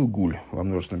слова Гилгуль, во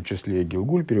множественном числе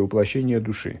Гилгуль – перевоплощение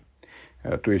души.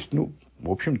 То есть, в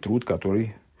общем, труд,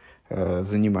 который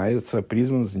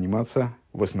призван заниматься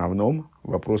в основном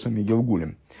вопросами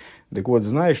Гилгулем. Так вот,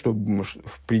 знай, что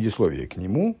в предисловии к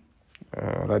нему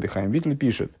Раби Хаим Витль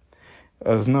пишет: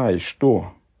 знай,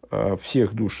 что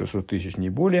всех душ 600 тысяч не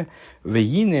более,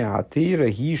 вегине атеира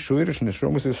ги шойреш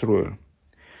нешомас исроэль.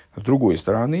 С другой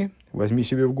стороны, возьми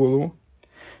себе в голову,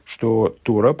 что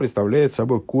Тора представляет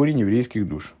собой корень еврейских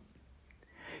душ.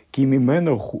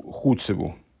 Кимимену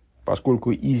хуцеву,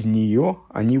 поскольку из нее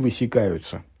они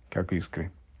высекаются, как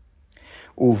искры.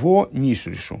 Уво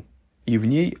нишришу, и в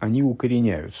ней они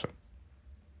укореняются.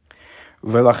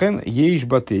 Велахен ейш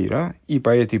батейра, и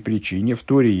по этой причине в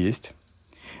Торе есть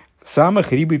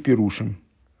самых рибы пирушим.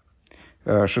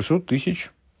 600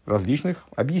 тысяч различных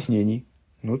объяснений,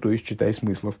 то есть, читай,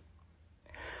 смыслов.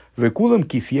 Векулам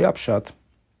кифи апшат.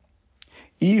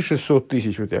 И 600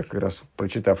 тысяч, вот я как раз,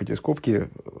 прочитав эти скобки,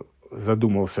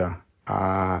 задумался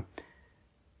о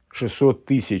 600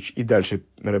 тысяч, и дальше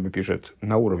Рэбе пишет,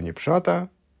 на уровне пшата,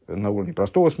 на уровне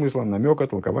простого смысла, намека,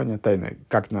 толкования, тайны.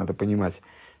 Как надо понимать,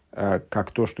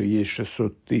 как то, что есть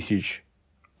 600 тысяч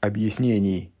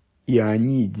объяснений, и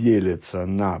они делятся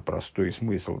на простой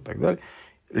смысл и так далее.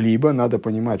 Либо надо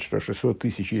понимать, что 600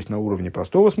 тысяч есть на уровне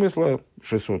простого смысла,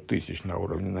 600 тысяч на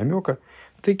уровне намека.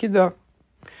 Таки да.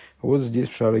 Вот здесь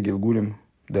в Шаре Гилгулем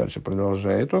дальше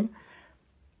продолжает он.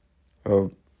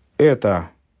 Это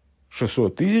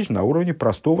 600 тысяч на уровне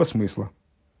простого смысла.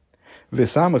 В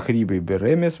самых рибы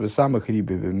беремес, в самых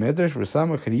рибы бемедреш, в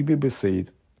самых рибы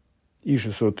бесед. И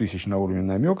 600 тысяч на уровне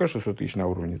намека, 600 тысяч на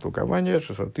уровне толкования,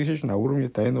 600 тысяч на уровне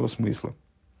тайного смысла.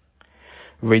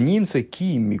 Венинце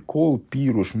ки микол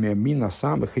пируш мина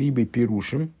самых рибы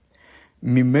пирушим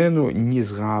мимену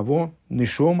низгаво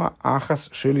нишома ахас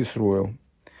шелисроил.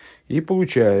 И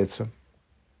получается,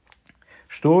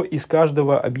 что из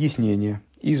каждого объяснения,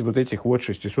 из вот этих вот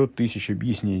 600 тысяч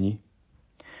объяснений,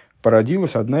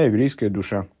 породилась одна еврейская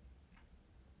душа.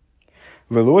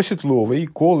 Велосит ловый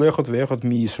кол эхот вехот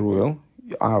ми Исруэл,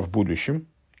 а в будущем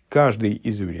каждый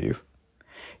из евреев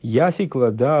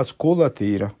ясикла да скола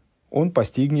тейра, он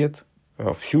постигнет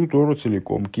всю Тору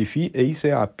целиком. Кефи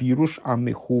эйсе апируш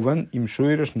амихуван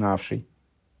имшойреш навший.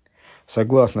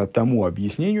 Согласно тому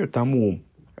объяснению, тому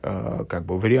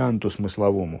варианту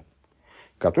смысловому,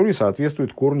 который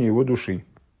соответствует корню его души.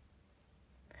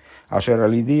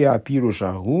 Ашералидея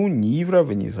апируша гу нивра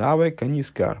венизаве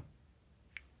канискар.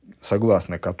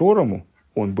 Согласно которому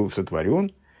он был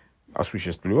сотворен,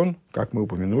 осуществлен, как мы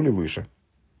упомянули выше.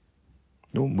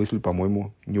 Мысль,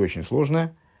 по-моему, не очень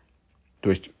сложная. То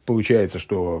есть, получается,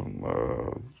 что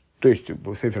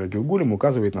Сефер Гилгулем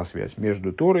указывает на связь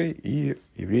между Торой и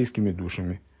еврейскими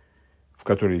душами, в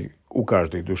которой у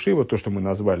каждой души, вот то, что мы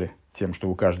назвали тем, что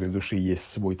у каждой души есть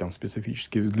свой там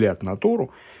специфический взгляд на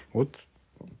Тору, вот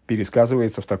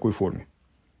пересказывается в такой форме.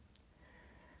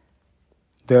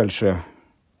 Дальше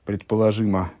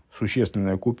предположимо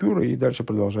существенная купюра, и дальше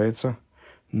продолжается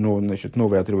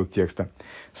новый отрывок текста.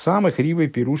 «Самых ривой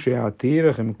пируши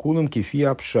атеирах им кулам кефи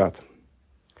апшат».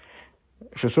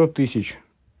 600 тысяч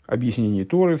объяснений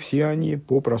Торы, все они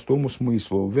по простому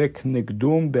смыслу.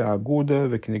 «Векнегдом беагода,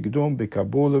 векнегдом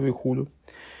бекабола вехуду».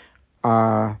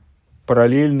 А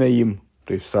параллельно им,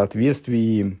 то есть в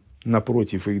соответствии им,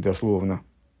 напротив их дословно,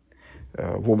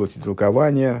 в области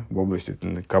толкования, в области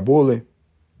каболы,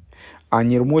 а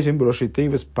нирмозим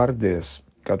брошитейвес пардес,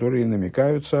 которые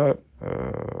намекаются,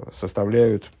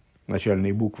 составляют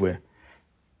начальные буквы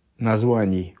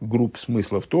названий групп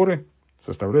смыслов Торы,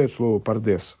 составляют слово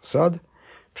пардес, сад,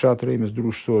 пшат ремес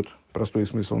друж сот, простой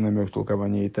смысл, намек,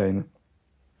 толкования и тайна.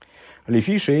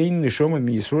 Лифи шейн нишома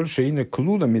миисроль шейна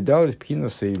клуда медаль пхина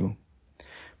сейлу.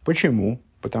 Почему?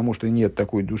 Потому что нет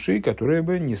такой души, которая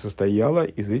бы не состояла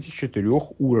из этих 4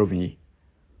 уровней.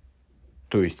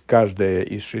 То есть, каждая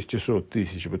из 600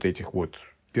 тысяч вот этих вот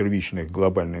первичных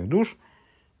глобальных душ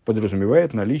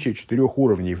подразумевает наличие 4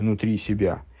 уровней внутри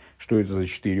себя. Что это за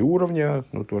 4 уровня?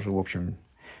 Тоже, в общем,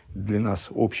 для нас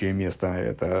общее место –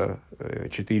 это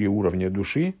 4 уровня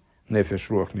души. Нефеш,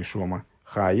 руах, нишома,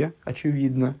 хая,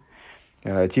 очевидно.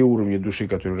 Те уровни души,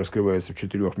 которые раскрываются в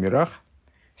 4 мирах,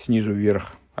 снизу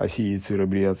вверх, оси, яцира,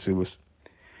 брия, ацилус.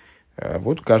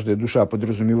 Вот каждая душа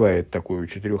подразумевает такую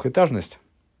 4-этажность.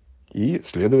 И,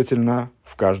 следовательно,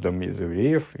 в каждом из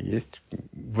евреев есть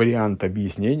вариант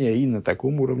объяснения и на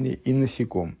таком уровне, и на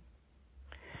сяком.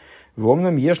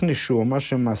 Вомнам ешны шома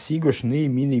шемасигошны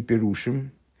мини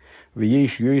перушим в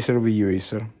ейш йойсер в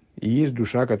йойсер. И есть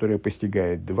душа, которая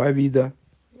постигает 2 вида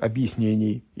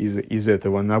объяснений из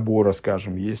этого набора,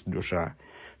 скажем. Есть душа,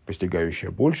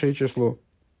 постигающая большее число.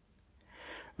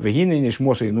 Вегины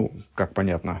нишмосы, как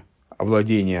понятно,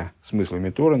 овладение смыслами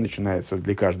Торы начинается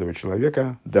для каждого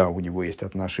человека. Да, у него есть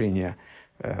отношение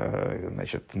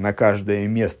на каждое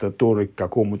место Торы к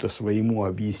какому-то своему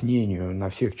объяснению на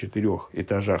всех 4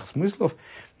 этажах смыслов,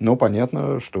 но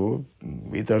понятно, что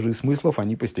этажи смыслов,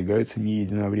 они постигаются не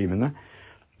единовременно,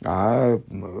 а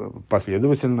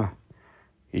последовательно.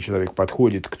 И человек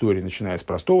подходит к Торе, начиная с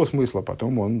простого смысла,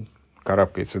 потом он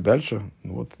карабкается дальше.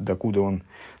 Докуда он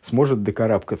сможет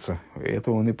докарабкаться,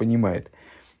 это он и понимает.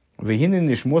 Вегины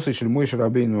нишмосы шельмой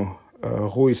шарабейну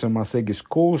гойса масегис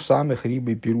коу самых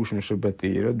рибы пирушим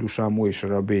шабатейра, душа мой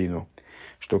шарабейну,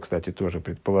 что, кстати, тоже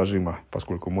предположимо,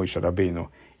 поскольку мой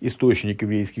шарабейну источник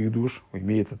еврейских душ,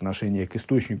 имеет отношение к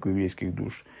источнику еврейских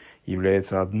душ,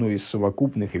 является одной из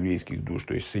совокупных еврейских душ,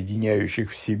 то есть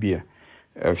соединяющих в себе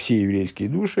все еврейские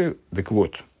души. Так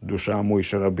вот, душа мой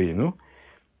шарабейну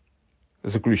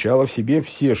заключала в себе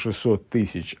все 600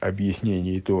 тысяч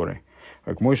объяснений Торы.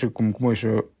 К Мойше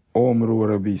Омру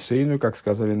Рабейсейну, как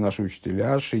сказали наши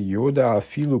учителя, Шиода,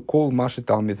 Афилу, Кол, Маши,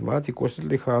 Талмитвати,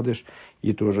 Косетли Хадыш,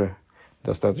 и тоже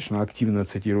достаточно активно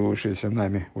цитировавшееся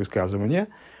нами высказывание,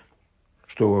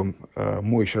 что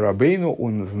Мойше Рабейну,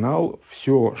 он знал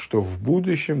все, что в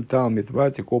будущем Талмид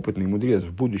Ватик, опытный мудрец,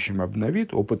 в будущем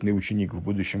обновит, опытный ученик в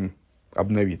будущем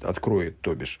обновит, откроет,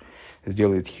 то бишь,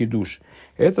 сделает хидуш.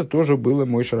 Это тоже было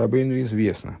Мойше Рабейну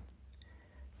известно,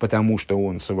 потому что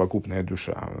он совокупная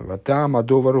душа. Там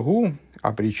адоваргу,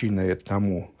 а причина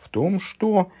тому в том,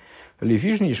 что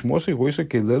Лефишни Шмосы Гойса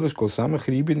Келелес кол самых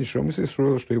рибин и Шомис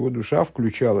Исруэл, что его душа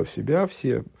включала в себя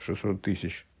все 600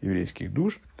 тысяч еврейских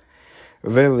душ.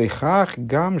 Велихах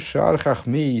гам шархах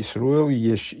мей Исруэл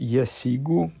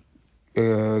ясигу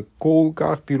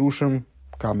колках пирушем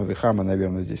кама вихама,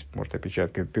 наверное, здесь может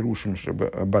опечатка пирушем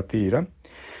батейра.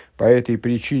 По этой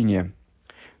причине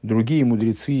другие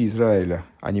мудрецы Израиля,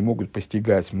 они могут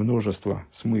постигать множество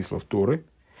смыслов Торы.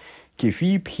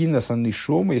 Кефи пхина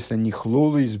санишома, если не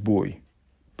хлолый сбой.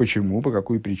 Почему? По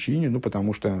какой причине? Ну,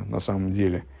 потому что, на самом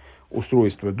деле,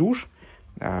 устройство душ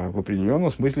в определенном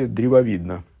смысле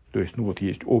древовидно. То есть, ну, вот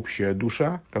есть общая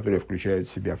душа, которая включает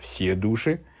в себя все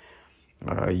души.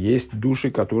 Есть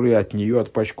души, которые от нее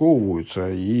отпочковываются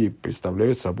и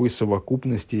представляют собой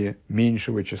совокупности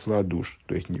меньшего числа душ.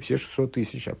 То есть, не все 600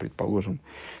 тысяч, а, предположим,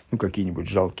 ну, какие-нибудь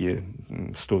жалкие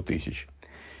 100 тысяч.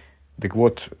 Так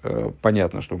вот,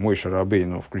 понятно, что Мойше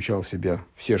Рабейну включал в себя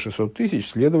все 600 тысяч,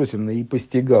 следовательно, и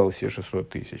постигал все 600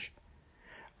 тысяч.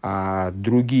 А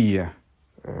другие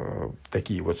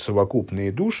такие вот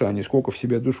совокупные души, они сколько в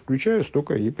себя душ включают,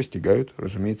 столько и постигают,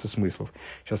 разумеется, смыслов.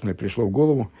 Сейчас мне пришло в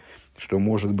голову, что,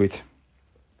 может быть,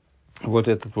 вот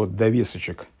этот вот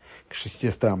довесочек к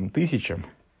 600 тысячам,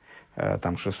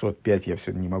 там 605, я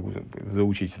все не могу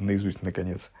заучить наизусть,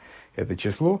 наконец, это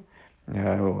число,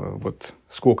 вот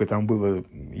сколько там было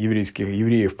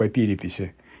евреев по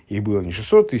переписи, их было не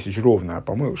 600 тысяч ровно, а,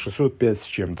 по-моему, 605 с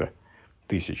чем-то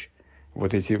тысяч.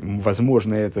 Вот эти,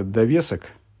 возможно, этот довесок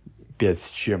 5 с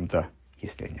чем-то,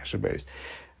 если я не ошибаюсь,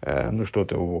 ну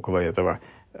что-то около этого,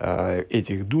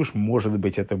 этих душ, может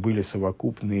быть, это были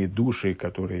совокупные души,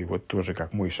 которые вот тоже,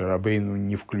 как Мойше Рабейну,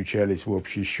 не включались в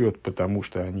общий счет, потому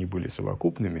что они были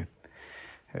совокупными.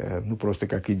 Ну, просто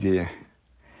как идея,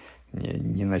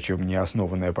 ни на чем не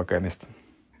основанная пока место.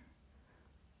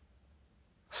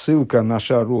 Ссылка на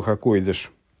Шару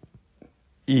Хакойдыш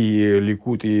и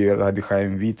Ликут, и Раби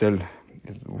Хаим Виталь,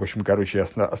 в общем, короче,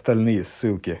 остальные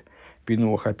ссылки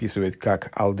Пинуах описывает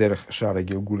как Алдерх Шара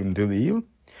Гилгулем Делиил,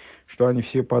 что они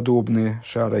все подобны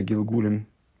Шара Гилгулем,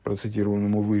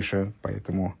 процитированному выше,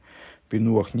 поэтому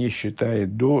Пинуах не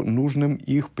считает нужным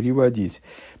их приводить.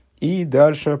 И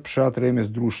дальше Пшат Ремес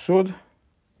Друш Сод,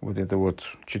 вот эта вот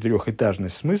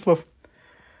четырехэтажность смыслов,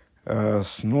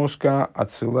 сноска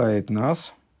отсылает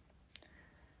нас,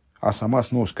 а сама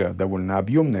сноска довольно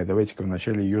объемная, давайте-ка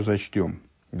вначале ее зачтем.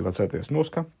 20-я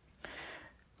сноска.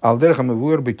 Алдерхам и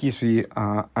вуэрбе кисви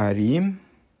арим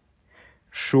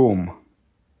шом,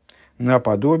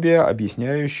 наподобие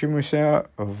объясняющемуся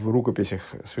в рукописях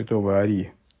святого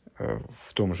Ари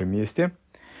в том же месте.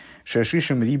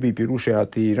 Шашишем рибой пируши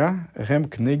атеира, гэм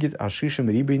кнегит ашишем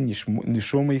рибой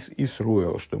нишомейс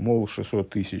Исруэл, что, мол, 600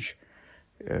 тысяч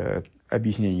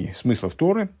объяснений смыслов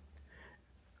Торы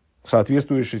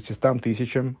соответствует 600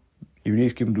 тысячам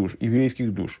еврейских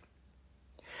душ.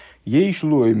 Ей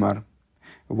шлоймар.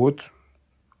 Вот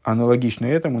аналогично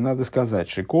этому надо сказать,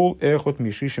 шикол эхот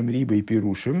мишишем рибой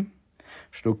пирушим,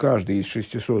 что каждый из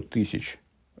 600 тысяч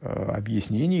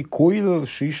объяснений койлал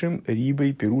шишем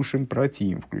рибой пирушим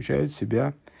протим, включает в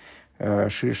себя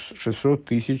 600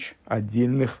 тысяч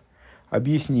отдельных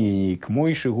объяснений к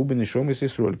Мойше губен шомес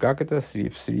Исроль, как это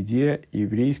в среде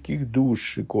еврейских душ,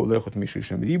 шикол эхот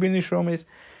мишишем рибой шомес,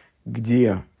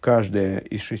 где каждая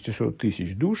из 600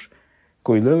 тысяч душ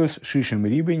койлелес шишем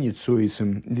рибой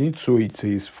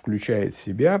ницоицейс включает в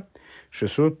себя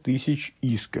 600 тысяч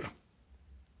искр.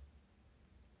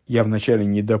 Я вначале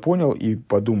недопонял и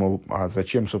подумал, а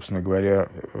зачем, собственно говоря,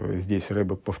 здесь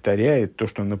Рэбе повторяет то,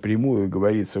 что напрямую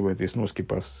говорится в этой сноске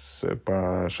по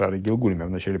Шаре Гилгулем. Я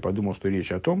вначале подумал, что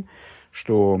речь о том,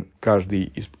 что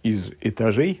каждый из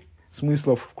этажей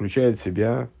смыслов включает в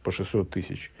себя по 600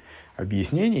 тысяч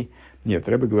объяснений. Нет,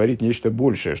 Рэбе говорит нечто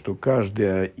большее, что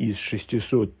каждая из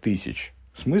 600 тысяч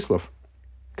смыслов,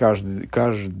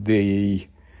 каждый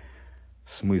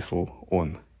смысл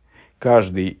он,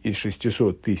 каждый из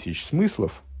 600 тысяч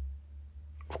смыслов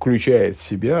включает в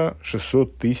себя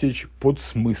 600 тысяч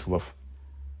подсмыслов.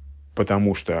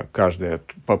 Потому что каждая,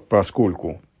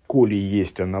 поскольку, коли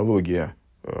есть аналогия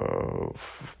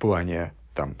в плане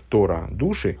там, Тора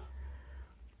души,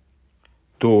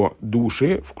 то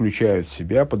души включают в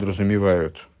себя,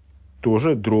 подразумевают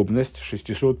тоже дробность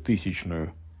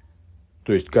 600-тысячную.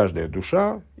 То есть каждая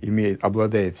душа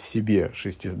обладает в себе,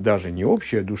 даже не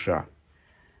общая душа,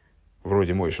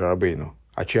 вроде Мойше Рабейну,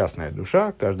 а частная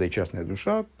душа, каждая частная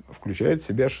душа включает в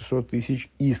себя 600 тысяч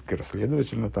искр.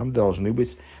 Следовательно, там должно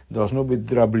быть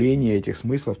дробление этих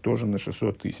смыслов тоже на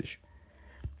 600 тысяч.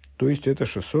 То есть это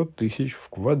 600 тысяч в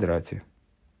квадрате.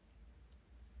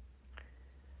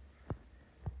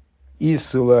 И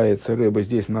ссылается Рэбе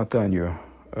здесь на Танью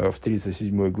в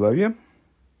 37 главе,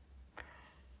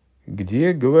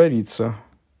 где говорится,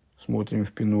 смотрим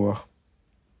в Пинуах,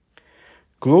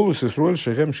 «Клолус Исроль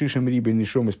шехем шишем рибей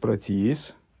нишом из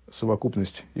протиес»,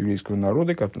 совокупность еврейского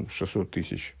народа, 600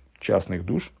 тысяч частных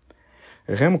душ,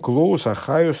 «Гем клолус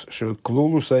ахаюс шел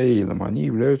клолус аэйлом», они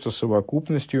являются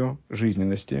совокупностью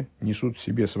жизненности, несут в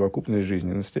себе совокупность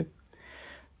жизненности,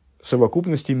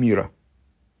 совокупности мира,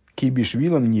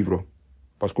 кибишвилом нивру,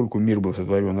 поскольку мир был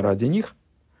сотворен ради них,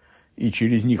 и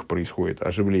через них происходит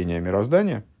оживление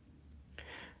мироздания,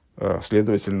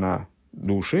 следовательно,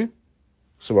 души,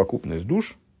 совокупность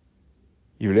душ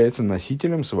является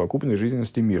носителем совокупной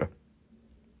жизненности мира.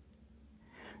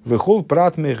 Вехол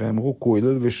пратмехем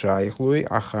рукойлел вешайхлой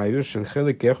ахаюс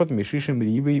шельхеле кехот мишишем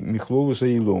ривей михлолуса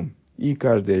илом. И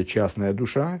каждая частная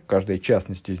душа, каждая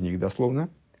частность из них дословно,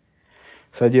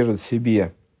 содержит в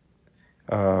себе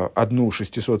одну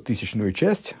 600-тысячную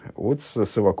часть от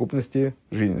совокупности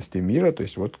жизненности мира, то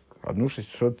есть вот одну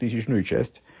 600-тысячную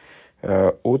часть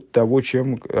от того,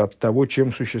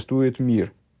 чем существует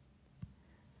мир.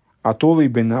 Атолый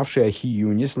бенавший ахи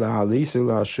юнис ла алейс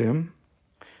ла ашем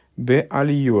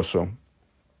беаалейсхо.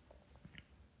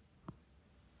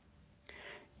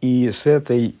 И с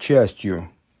этой частью,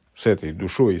 с этой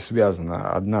душой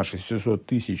связана одна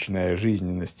 600-тысячная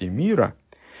жизненности мира,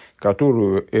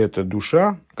 которую эта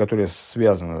душа, которая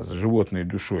связана с животной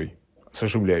душой, с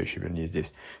оживляющей, вернее,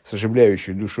 здесь, с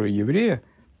оживляющей душой еврея,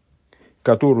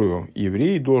 которую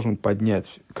еврей должен поднять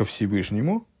ко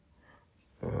Всевышнему,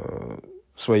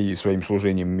 своим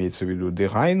служением имеется в виду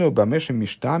дегайну бамешем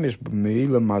миштамеш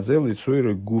бмеила мазел и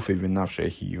цойры гуфе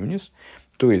винавшая хиюнис,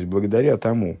 то есть благодаря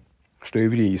тому, что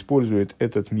еврей использует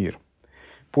этот мир,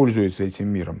 пользуется этим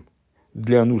миром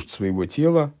для нужд своего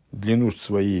тела, для нужд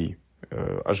своей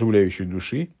оживляющей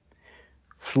души,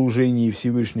 в служении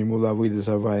Всевышнему лавы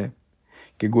дезавая,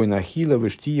 кегой нахила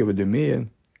вештия вадемея,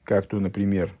 как то,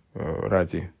 например,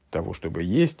 ради того, чтобы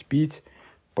есть, пить,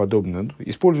 подобно,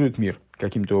 использует мир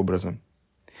каким-то образом.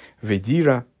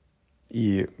 Ведира,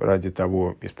 и ради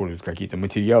того используют какие-то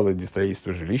материалы для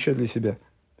строительства жилища для себя.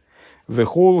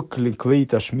 Вехол, клей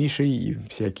ташмиши и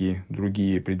всякие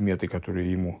другие предметы,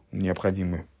 которые ему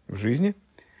необходимы в жизни.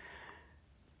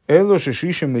 Эло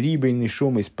шишишем рибей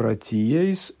нишом из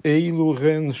протиес, эйлу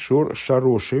ген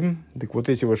шарошим. Так вот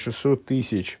эти вот 600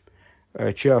 тысяч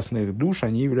частных душ,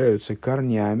 они являются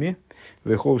корнями.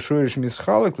 Вехол шориш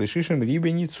мисхалок лишишем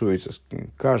рибей ницойцес,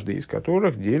 каждый из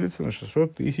которых делится на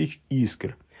 600 тысяч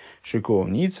искр. Шикол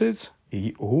ницец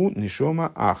и гу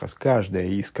нишома ахас, каждая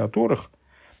из которых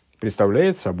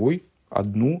представляет собой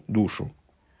одну душу.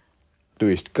 То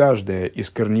есть каждая из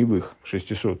корневых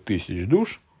 600 тысяч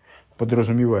душ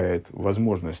подразумевает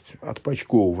возможность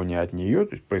отпочковывания от нее,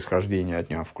 то есть происхождение от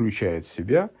нее, включает в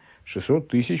себя 600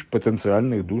 тысяч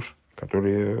потенциальных душ,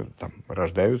 которые там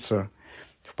рождаются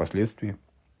впоследствии и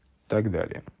так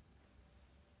далее.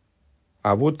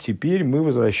 А вот теперь мы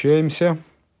возвращаемся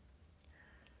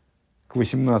к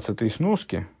 18-й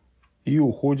сноске и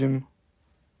уходим,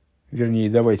 вернее,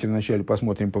 давайте вначале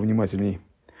посмотрим повнимательней,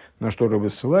 на что Рэбе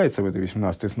ссылается в этой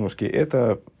 18-й сноске.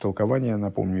 Это толкование,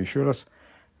 напомню еще раз,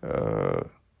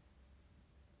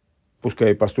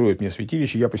 пускай построят мне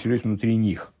святилище, я поселюсь внутри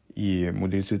них. И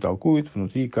мудрецы толкуют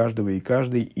внутри каждого и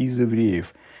каждой из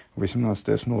евреев.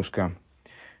 18-я сноска.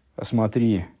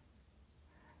 Смотри,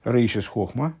 Рейшис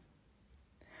Хохма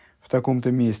в таком-то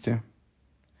месте,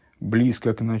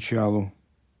 близко к началу.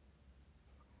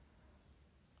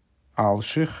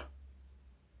 Алших,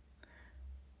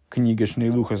 книга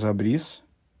Шнейлуха Забрис,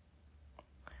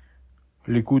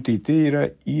 Ликутей Тейра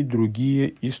и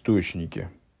другие источники.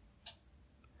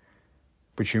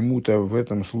 Почему-то в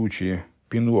этом случае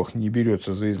Пинуах не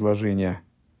берется за изложение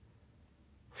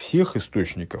всех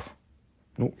источников.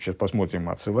 Ну, сейчас посмотрим,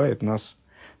 отсылает нас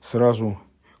сразу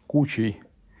кучей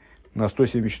на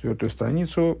 174-ю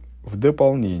страницу в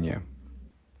дополнение.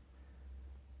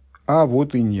 А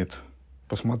вот и нет.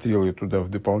 Посмотрел я туда в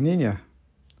дополнение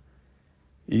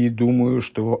и думаю,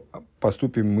 что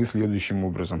поступим мы следующим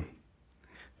образом.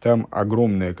 Там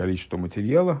огромное количество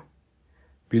материала,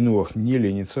 Пинуах не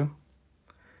ленится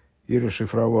и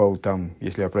расшифровал там,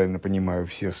 если я правильно понимаю,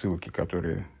 все ссылки,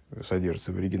 которые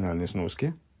содержатся в оригинальной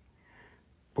сноске.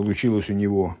 Получилось у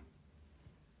него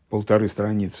 1,5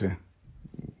 страницы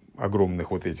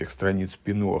огромных вот этих страниц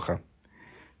Пинуаха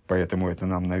поэтому это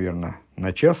нам, наверное,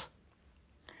 на час.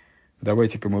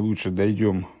 Давайте-ка мы лучше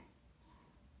доведем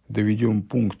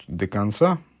пункт до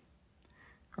конца,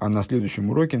 а на следующем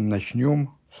уроке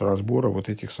начнем с разбора вот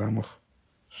этих самых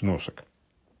сносок.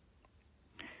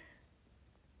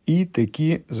 И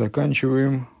таки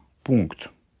заканчиваем пункт.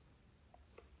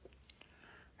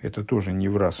 Это тоже не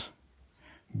в раз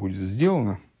будет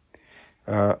сделано.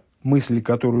 Мысль,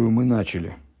 которую мы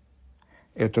начали,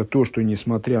 это то, что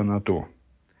несмотря на то,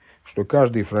 что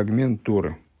каждый фрагмент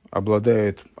Торы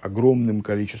обладает огромным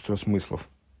количеством смыслов.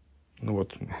 Ну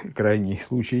вот, крайний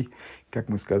случай, как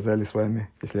мы сказали с вами,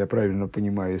 если я правильно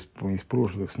понимаю, из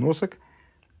прошлых сносок,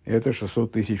 это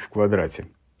 600 тысяч в квадрате.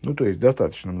 Ну, то есть,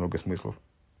 достаточно много смыслов.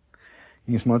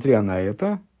 Несмотря на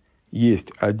это,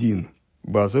 есть один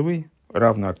базовый,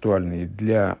 равноактуальный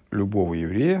для любого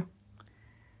еврея,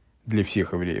 для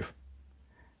всех евреев,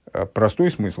 простой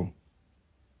смысл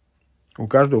у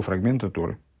каждого фрагмента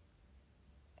Торы.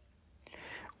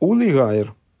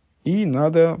 Улигайр. И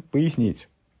надо пояснить,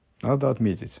 надо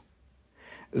отметить.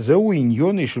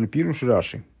 Зауиньон и шельпируш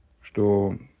Раши,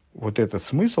 что вот этот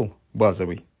смысл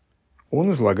базовый,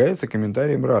 он излагается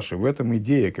комментарием Раши. В этом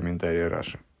идея комментария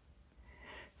Раши,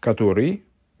 который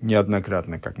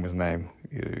неоднократно, как мы знаем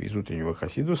из утреннего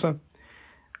Хасидуса,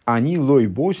 «Они лой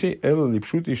боси эла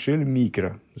липшут и шель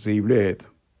микро», заявляет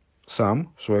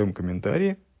сам в своем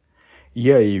комментарии: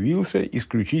 «Я явился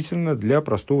исключительно для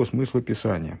простого смысла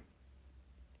Писания».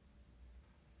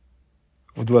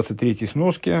 В 23-й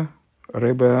сноске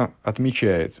Ребе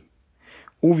отмечает: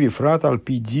 «Уви фрат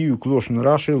альпидию клошн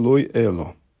раши лой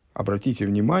эло». Обратите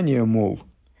внимание, мол,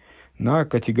 на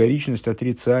категоричность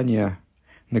отрицания,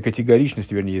 на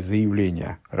категоричность, вернее,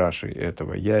 заявления Раши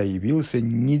этого. «Я явился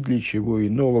ни для чего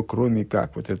иного, кроме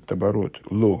как». Вот этот оборот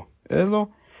 «ло эло»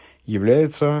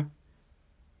 является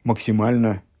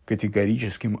максимально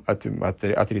категорическим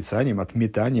отрицанием,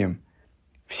 отметанием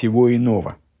всего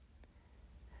иного.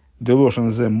 «Делошен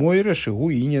зе мойре шигу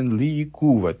инен ли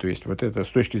кува». То есть, вот это с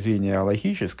точки зрения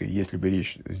алахической, если бы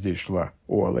речь здесь шла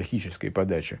о алахической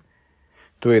подаче,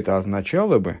 то это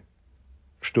означало бы,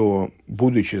 что,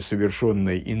 будучи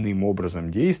совершенной иным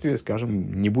образом действие,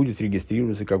 скажем, не будет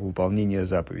регистрироваться как выполнение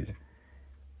заповеди.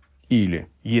 Или,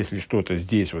 если что-то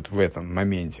здесь, вот в этом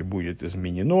моменте будет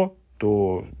изменено,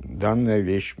 то данная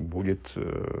вещь будет,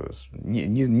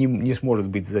 не сможет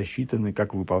быть засчитана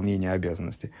как выполнение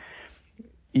обязанности.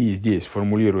 И здесь,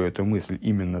 формулируя эту мысль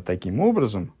именно таким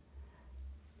образом,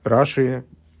 Раши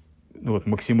вот,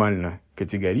 максимально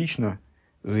категорично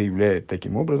заявляет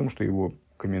таким образом, что его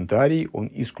комментарий,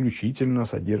 он исключительно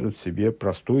содержит в себе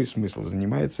простой смысл,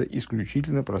 занимается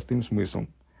исключительно простым смыслом.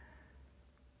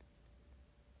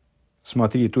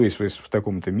 Смотри, то есть в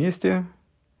таком-то месте,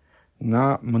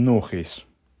 на мнохейс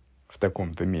в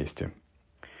таком-то месте.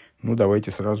 Ну,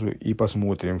 давайте сразу и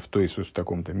посмотрим в то есть в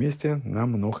таком-то месте, на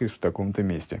мнохейс в таком-то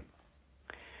месте.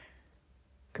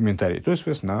 Комментарий то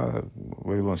есть на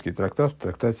Вавилонский трактат,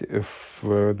 на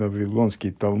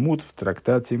Вавилонский Талмуд в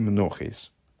трактате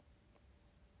Мнохейс.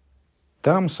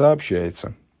 Там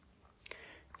сообщается: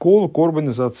 «Кол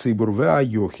корбан за цибур ве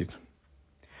айохит».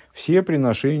 Все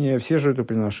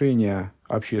жертвоприношения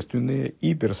общественные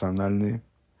и персональные.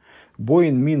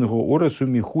 Боин минго орецу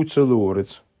михуца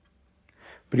лорец.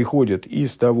 Приходят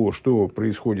из того, что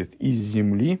происходит из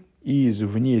земли и из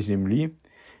вне земли.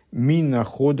 Мина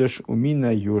ходаш у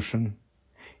мина йошин.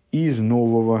 Из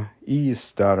нового и из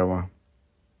старого.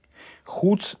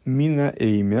 Хуц мина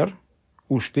эймер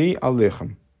уштей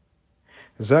алехам.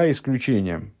 За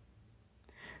исключением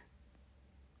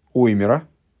оймера,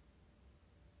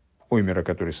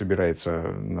 который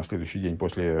собирается на следующий день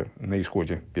на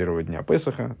исходе первого дня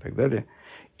Песаха и так далее,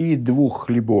 и двух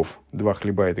хлебов. Два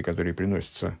хлеба это, которые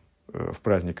приносятся в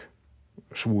праздник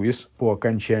Швуис по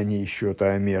окончании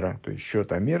счета Омера. То есть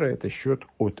счет Омера — это счет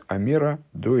от Омера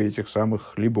до этих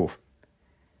самых хлебов.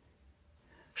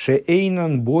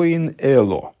 Шеэйнан боин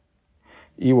эло.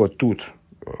 И вот тут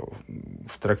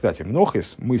в трактате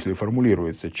Мнохис мысли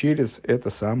формулируются через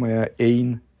это самое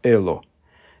эйн эло.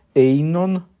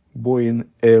 Эйнон боин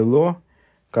эло,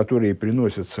 которые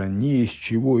приносятся ни из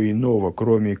чего иного,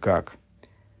 кроме как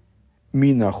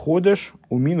мина ходеш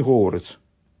у мин гоорец,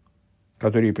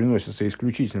 которые приносятся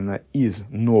исключительно из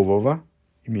нового,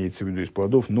 имеется в виду из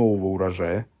плодов нового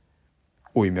урожая,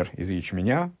 оймер из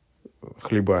ячменя,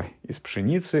 хлеба из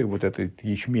пшеницы. Вот этот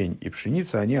ячмень и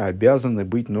пшеница, они обязаны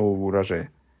быть нового урожая.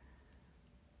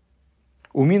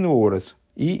 У мин гоорец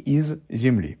и из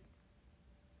земли.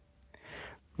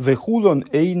 Вехулон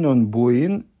эйнон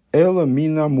боин эло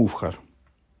мина мувхар.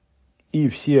 И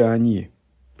все они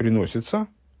приносятся,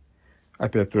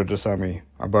 опять тот же самый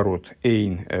оборот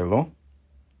эйн эло,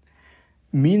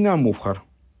 Мина муфхар.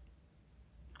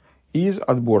 Из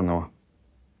отборного.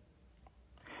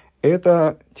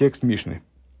 Это текст Мишны.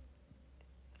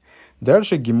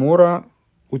 Дальше Гемора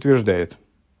утверждает.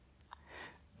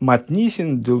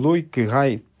 Матнисин делой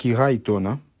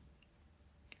кигайтона.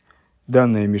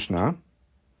 Данная Мишна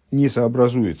не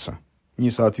сообразуется,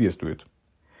 не соответствует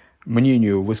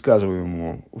мнению,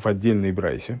 высказываемому в отдельной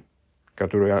брайсе,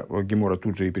 которую Гемора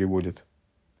тут же и приводит.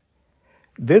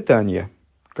 Детанья,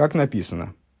 как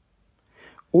написано.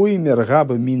 Оймер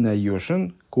габа мина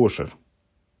йошен кошер.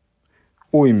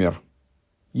 Оймер,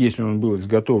 если он был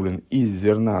изготовлен из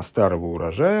зерна старого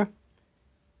урожая,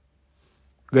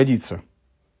 годится.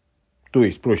 То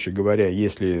есть, проще говоря,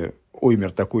 если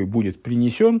оймер такой будет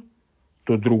принесен,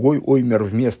 то другой оймер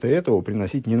вместо этого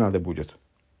приносить не надо будет.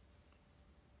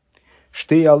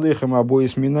 Штей алехем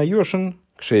обоис минайошен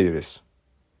кшейрес.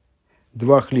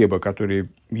 Два хлеба, которые,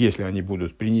 если они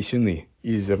будут принесены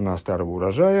из зерна старого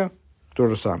урожая, то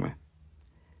же самое.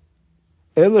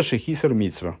 Эла шехисар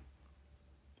мицва.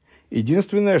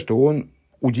 Единственное, что он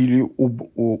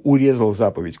урезал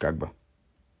заповедь как бы.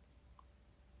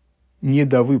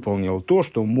 Недовыполнил то,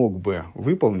 что мог бы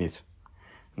выполнить,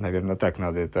 наверное, так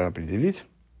надо это определить,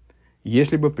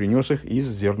 если бы принес их из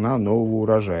зерна нового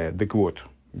урожая. Так вот,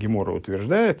 Гемора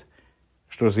утверждает,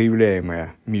 что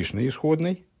заявляемая Мишна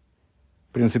исходной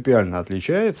принципиально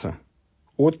отличается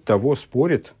от того,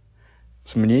 спорит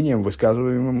с мнением,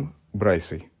 высказываемым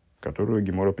Брайсой, которую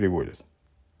Гемора приводит.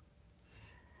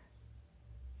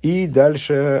 И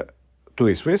дальше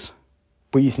Тойсвес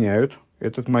поясняют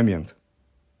этот момент.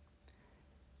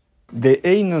 Де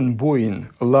эйнан боин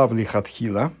лавли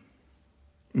хатхила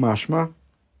машма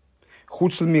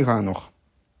хуцл миганух.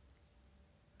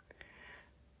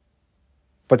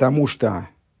 Потому что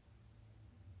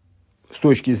с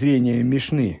точки зрения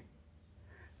Мишны,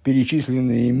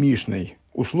 перечисленные Мишной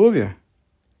условия,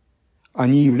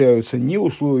 они являются не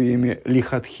условиями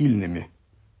лихатхильными,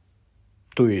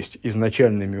 то есть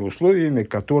изначальными условиями,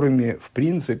 которыми в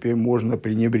принципе можно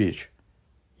пренебречь.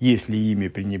 Если ими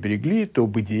пренебрегли, то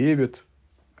бдиевет,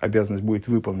 обязанность будет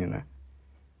выполнена.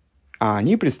 А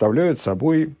они представляют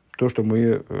собой то, что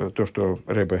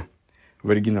Ребе в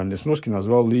оригинальной сноске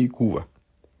назвал лейкува.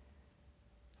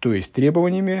 То есть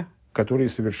требованиями, которые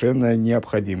совершенно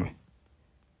необходимы.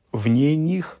 Вне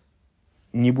них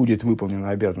не будет выполнена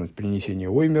обязанность принесения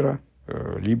оймера,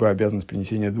 либо обязанность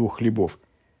принесения двух хлебов.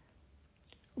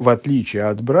 В отличие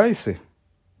от Брайсы,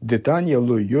 детанья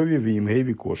лой йови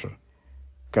вимгеви кошер,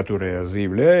 которая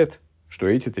заявляет, что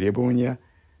эти требования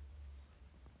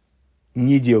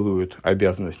не делают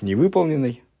обязанность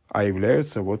невыполненной, а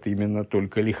являются вот именно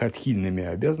только лихатхильными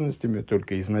обязанностями,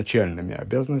 только изначальными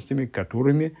обязанностями,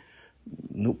 которыми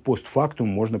постфактум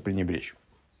можно пренебречь.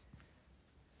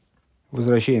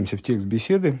 Возвращаемся в текст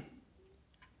беседы.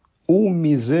 У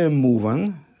мизе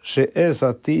муван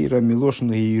шеэзатейра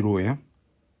милошна героя.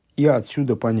 И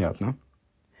отсюда понятно,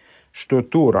 что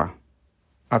Тора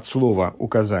от слова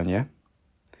указания,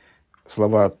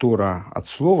 слова Тора от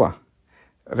слова,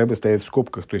 Ребе стоит в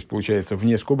скобках, то есть получается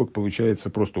вне скобок, получается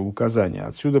просто указание.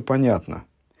 Отсюда понятно,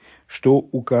 что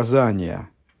указание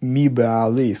ми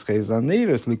Беаалейсхо из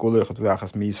анейрес ликолехот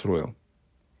вяхас ми Исроил,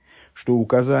 что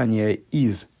указание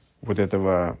из вот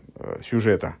этого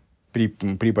сюжета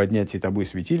при поднятии табы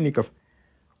светильников,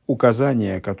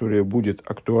 указание, которое будет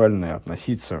актуально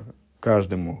относиться к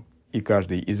каждому и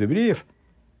каждой из евреев,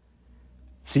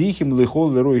 црихим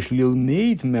лихол леройш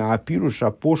лилмейт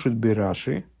меапируша пошит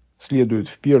бераши, следует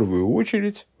в первую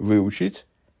очередь выучить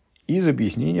из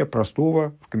объяснения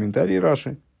простого в комментарии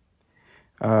Раши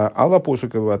Алла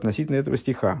Посукова относительно этого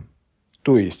стиха.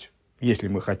 То есть, если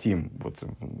мы хотим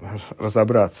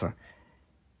разобраться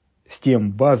с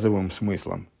тем базовым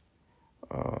смыслом,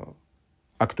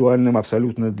 актуальным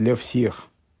абсолютно для всех,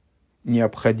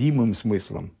 необходимым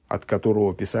смыслом, от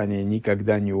которого Писание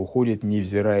никогда не уходит,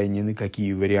 невзирая ни на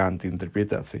какие варианты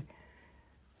интерпретаций,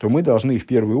 то мы должны в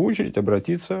первую очередь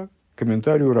обратиться к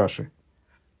комментарию Раши.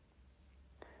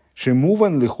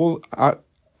 Шимуван лихол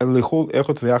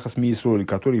эхот вяхас ми Исроэль,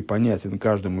 который понятен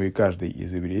каждому и каждой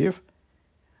из евреев.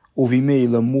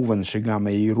 Увимейла муван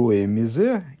шигама ироя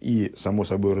мизе, и, само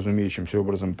собой разумеющимся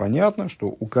образом, понятно, что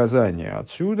указание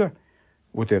отсюда,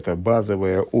 вот это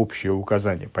базовое общее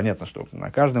указание, понятно, что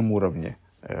на каждом уровне,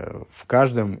 в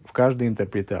каждой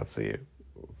интерпретации,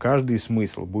 каждый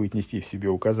смысл будет нести в себе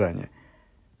указание.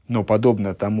 Но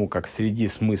подобно тому, как среди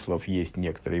смыслов есть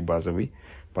некоторый базовый,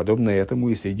 подобно этому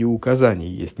и среди указаний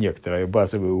есть некоторое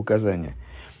базовое указание.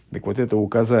 Так вот это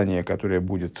указание, которое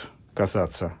будет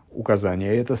касаться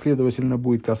указания, это, следовательно,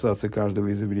 будет касаться каждого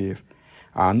из евреев.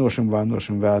 А аношим ва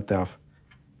ваатав,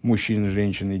 мужчин,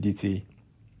 женщин и детей,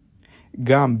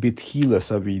 Гам битхила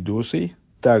савидосой,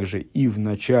 также и в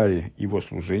начале его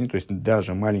служения, то есть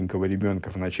даже маленького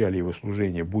ребенка в начале его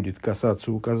служения будет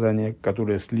касаться указания,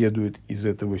 которое следует из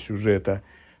этого сюжета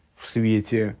в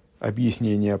свете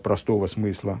объяснения простого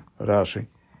смысла Раши.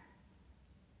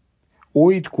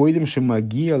 Оид койдем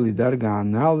шимагия лидарга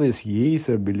анализ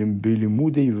ейсер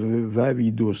белимудей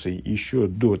вавидосой. Еще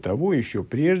до того, еще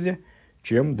прежде,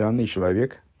 чем данный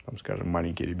человек, там, скажем,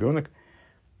 маленький ребенок,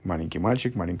 маленький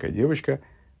мальчик, маленькая девочка,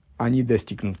 они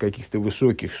достигнут каких-то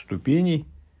высоких ступеней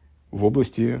в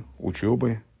области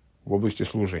учебы, в области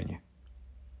служения.